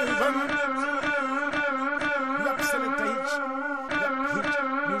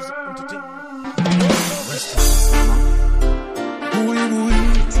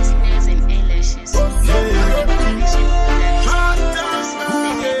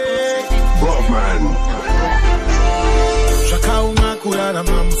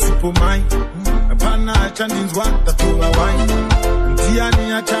Mai hapana achandinzwa ndatova wai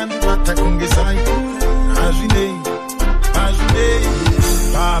ndiani achandibata kungesai hazvinei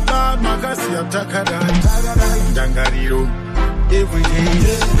baba makasiya takadai ndangariro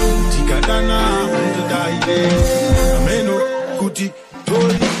everyday tikadana ndaide ameno kuti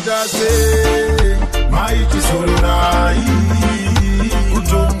toita sei maiti sororai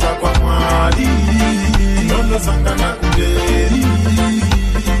kutonga kwaMwari tinondosangana kumberi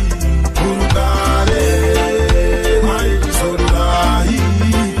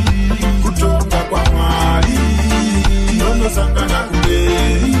kutonga kwaMwari tinondosangana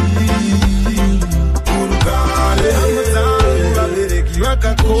kumberi kurugare vabereki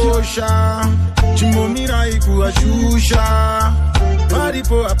vakakosha chimbomirai kuvashusha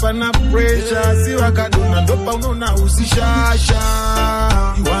varipo hapana presha si vakadona ndopaunoona usishasha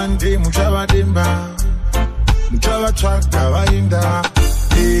one day muchavademba muchavatsvaga vaenda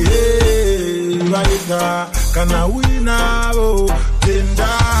vaenda kana uinavo tenda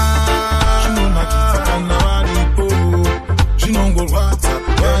zvinonakidza kana varipo zvinongorwadza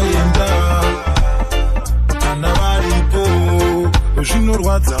vaenda kana varipo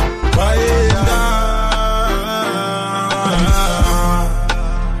zvinorwadza vaenda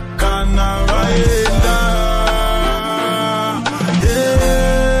kana vaenda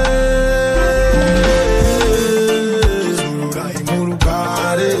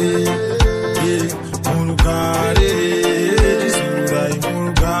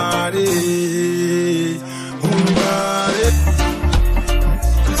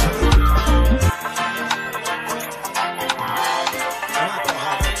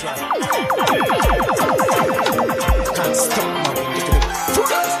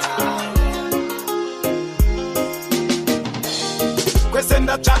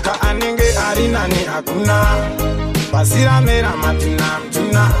Chaka anenge arinani hakuna basira mera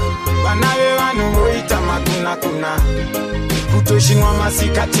matuna banave vanhu voita makuna kutoshinwa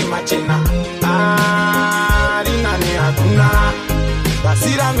masikati machena arinani hakuna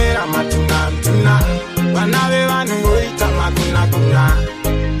basira mera matuna banave vanhu voita makuna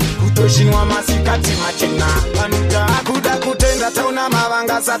kutoshinwa masikati machena vanhu taakuda kutenda tauna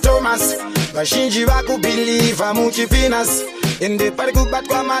mavanga saThomas vazhinji vakubhilivha muchipinas ende pari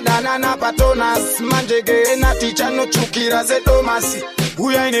kubatwa madana napatonas manjege enaticha notsvukira seThomasi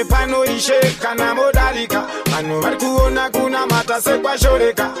uyai nepano ishe kana modarika vanhu vari kuona kunamata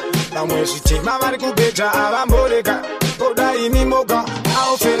sekwashoreka vamwe zvitema vari kubheja avamboreka toda imi moga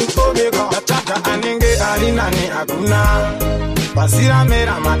aufentomeka nataka anenge ari nani hakuna basira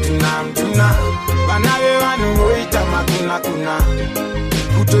mera matuna vana vevanhu voita makuna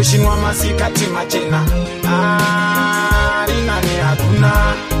kutoshinwa masikati machena arinani hakuna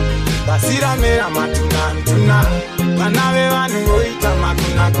basira mera matuna vana vevanhu voita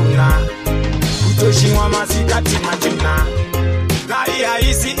makuna kutoshinwa masikati machena nai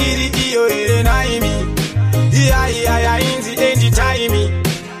haisi iri iyo here naimi iyainzi endi taimi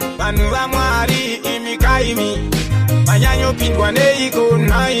vanhu vaMwari imi kaimi manyanyopindwa neiko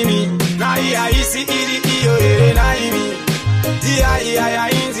naimi nai haisi iri iyo here naimi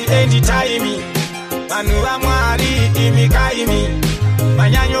iyainzi endi taimi vanhu vaMwari imi kaimi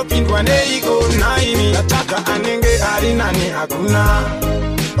manyanyopindwa neiko naimi nataka anenge ari nani hakuna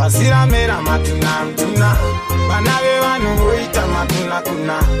basira mera matuna vana vevanhu voita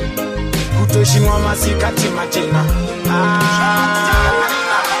makuna kutoshinwa masikati machena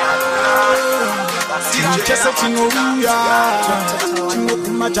chese chinouya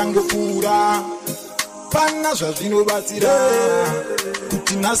chinoguma changopfuura pana zvazvinobatsira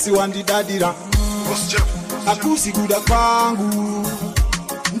kuti nhasi wandidadira hakusi kuda kwangu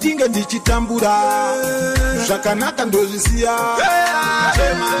ndinge ndichitambura zvakanaka ndozvisiya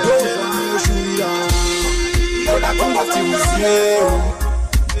ndozvanoshuvira ndoda kongoti uzivewo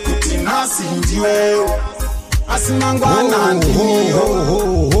kuti nhasi ndiwewo asi mangwana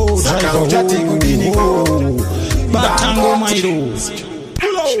ndiniho saka uchati kudiniko batango mairo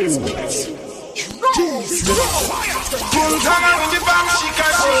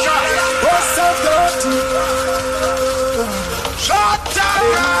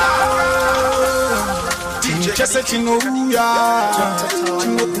Chese chinouya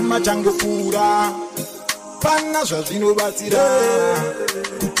chinoguma changofura pana zvazvinobatsira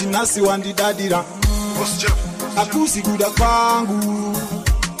kuti nhasi wandidadira akusi kuda kwangu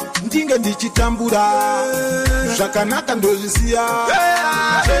ndinge ndichitambura zvakanaka ndozvisiya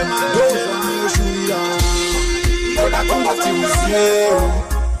ndozvanoshuvira ndoda kungoti uziyewo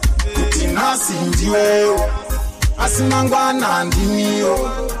kuti nhasi ndiwewo asi mangwana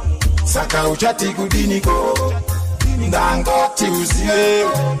ndimiyo saka uchati kudiniko ndangoti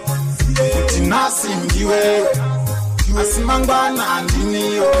uziyewo kuti nhasi ndiwewo asi mangwana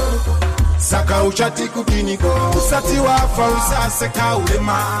ndimiyo saka uchati kudiniko usati wafa usaseka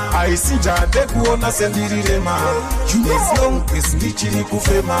urema aisinjade kuona sendirirema juezilongwesi ndichiri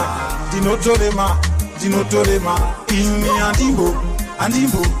kufema ndinotorema ini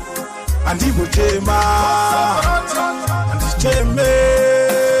andimbochema andicheme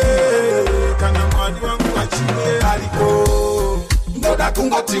kana mwari wangu achime ariko ndoda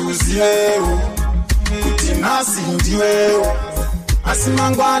kungoti uziyewo kuti nhasi ndiwewo asi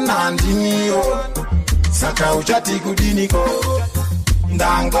mangwana ndimiyo saka uchati kudiniko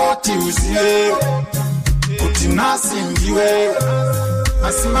ndangoti uziyewo kuti nhasi ndiwewo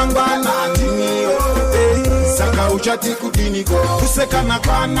asi mangwana ndimiyo saka uchati kudiniko kusekana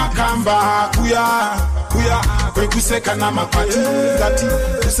kwana kamba kuya kwekusekana makwati ngati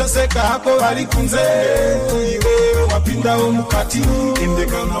kusaseka hako vari kunze iwe wapindawo mukati ende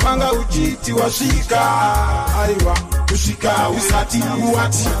kana vanga uchiti wasvika aiwa kusvika usati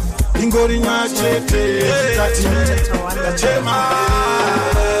uwati ingori nyaya chete zvikati ndachema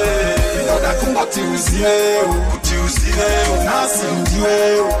ndoda kungoti uziyewo kuti uziyewo nhasi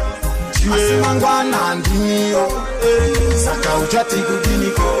ndiwewo asi mangwana ndimiyo saka uchati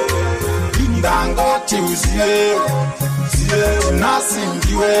kudiniko ndangoti uziyewo nhasi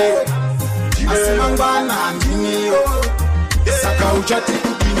ndiwewo asi mangwana ndimiyo saka uchati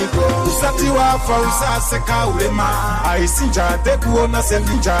kudiniko usati wafa usaseka urema aisinjade kuona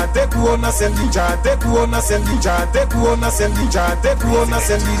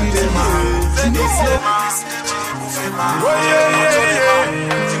sendirirema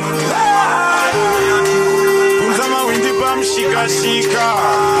kunzama Hwindi pamshikashika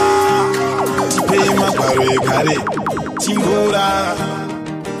tipei magwaro ekare timbura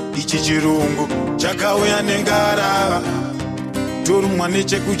ichi chirungu chakauya nengarava torumwa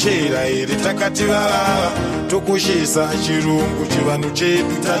nechekuchera here takati vavava tokoshesa chirungu chivanhu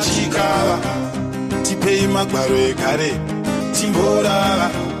chedu tachikava tipei magwaro ekare timbura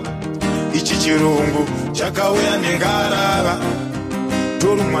ichi chirungu chakauya nengarava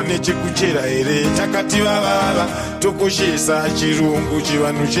torumwa nechekuchera here takati vavava tokoshesa chirungu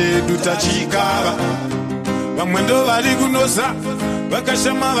chivanhu chedu tachikava vamwe ndo vari kunosa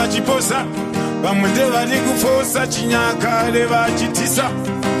vakashama vachiposa vamwe ndevari kufosa chinyakare vachitisa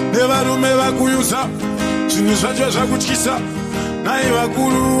nevarume vakuyusa zvinhu zvacho zvakutyisa nai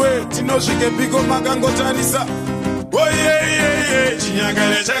vakuruwe tinosvike piko makangotarisa oyeyeye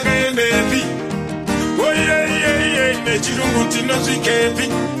chinyakare chakaendepi oyeyeye nechirungu tinosvikepi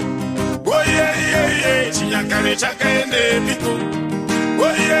oyeyeye chinyakare chakaendepi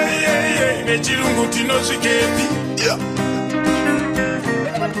oyeyeye nechirungu tinosvikepi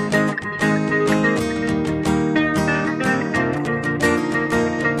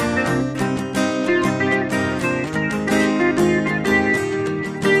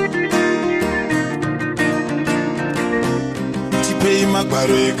tipei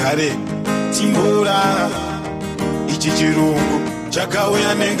magwaro ekare timbura ichi chirungu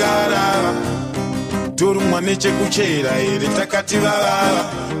chakauya nengarava torumwa nechekuchera here takati vavava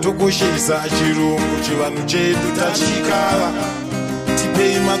tokoshesa chirungu chivanhu chedu tachikava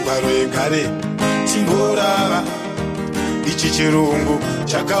tipei magwaro ekare timbura ichi chirungu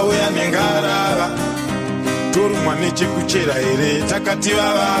chakauya nengarava torumwa nechekuchera here takati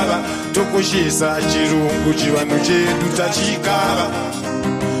vavava tokoshesa chirungu chivanhu chedu tachikava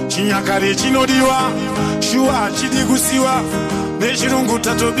chinyakare chinodiwa shuwa chidi kusiwa nechirungu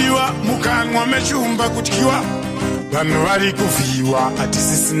tatobiwa mukanwa mechiumba kutyiwa vanhu vari kuvhiyiwa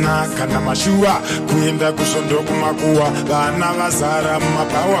hatisisina kana mashuwa kuenda kusvondo kumakuwa vana vazara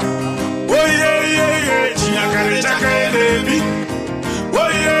mumabhawa oyeyeye chinyakare chakaendepi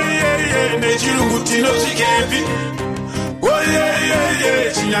oyeyeye nechirungu tinosvikepi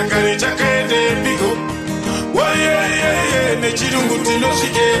oyeyeye chinyakare chakaendepiko oyeyeye nechirungu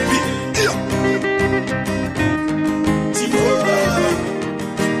tinosvikepi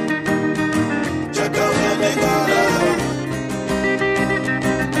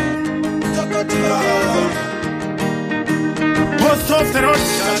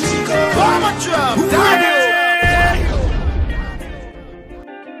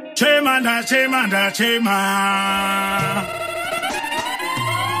Chema.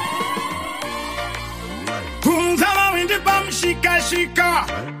 Kumzala windi bam shika.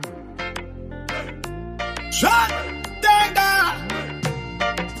 Shot dagger.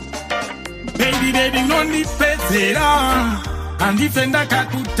 Baby, no need pezera. And defender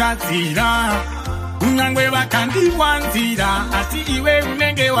kakutazira. Unangwe wakandi wanzira. Ati iwe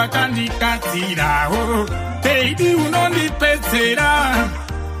unenge wakandi katira. Oh, baby, no need pezera.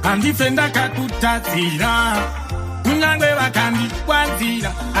 And defender kakutazira. Unangwe wakandi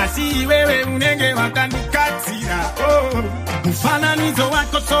wanzira. Ati iwe unenge wakandi katira. Oh, mufananizo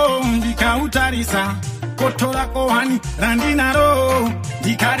wako so ndikautarisa. Kotora kohani randinaro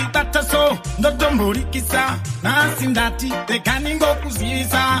dikaribata so ndotomborikisa nasindati tekaningo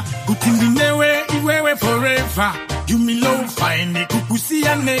kuzisa kutimbinewe iwewe forever you me love fine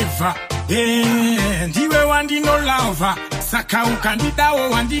kukusia never ndiwe wandino lava saka ukandidawo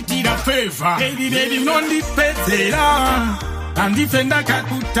wanditira favor baby no ndipezera andifenda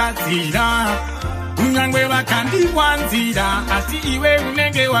kakutazira Unangwe wakandi wanzira Ati iwe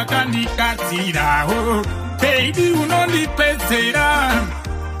unenge wakandi katira Oh, baby unondi pezera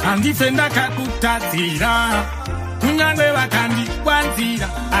Andifenda kakutazira Unangwe wakandi wanzira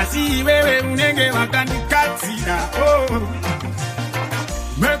Ati iwe unenge wakandi katira Oh,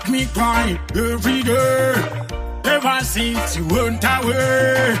 make me cry every day Ever since you went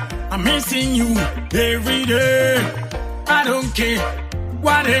away I'm missing you every day I don't care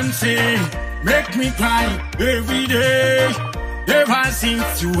what them say Make me cry every day. Ever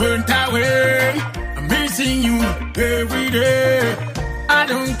since you went away, I'm missing you every day. I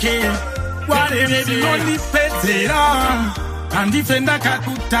don't care what it is. Only pezera, and defender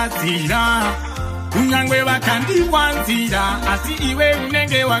kakutazira. Unangwe wakandi wanzira, ati iwe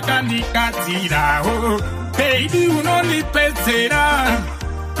unenge wakandi katira. Oh, baby unonly pezera,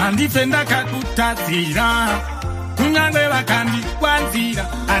 and defender kakutazira. Unangwe wakandi wanzira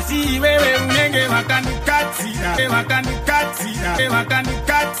Asi wewe unenge wakandi katira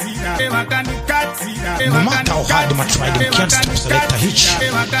No matter how hard my try, they can't stop Selector Hitch.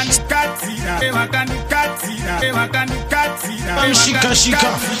 Shika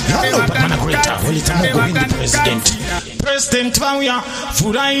Hello, but man a greater Well, it's a Mogo in the President Vanya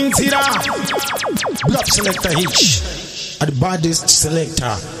Fura Inzira Block Selector Hitch At the baddest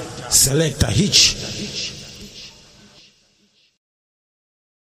Selector Hitch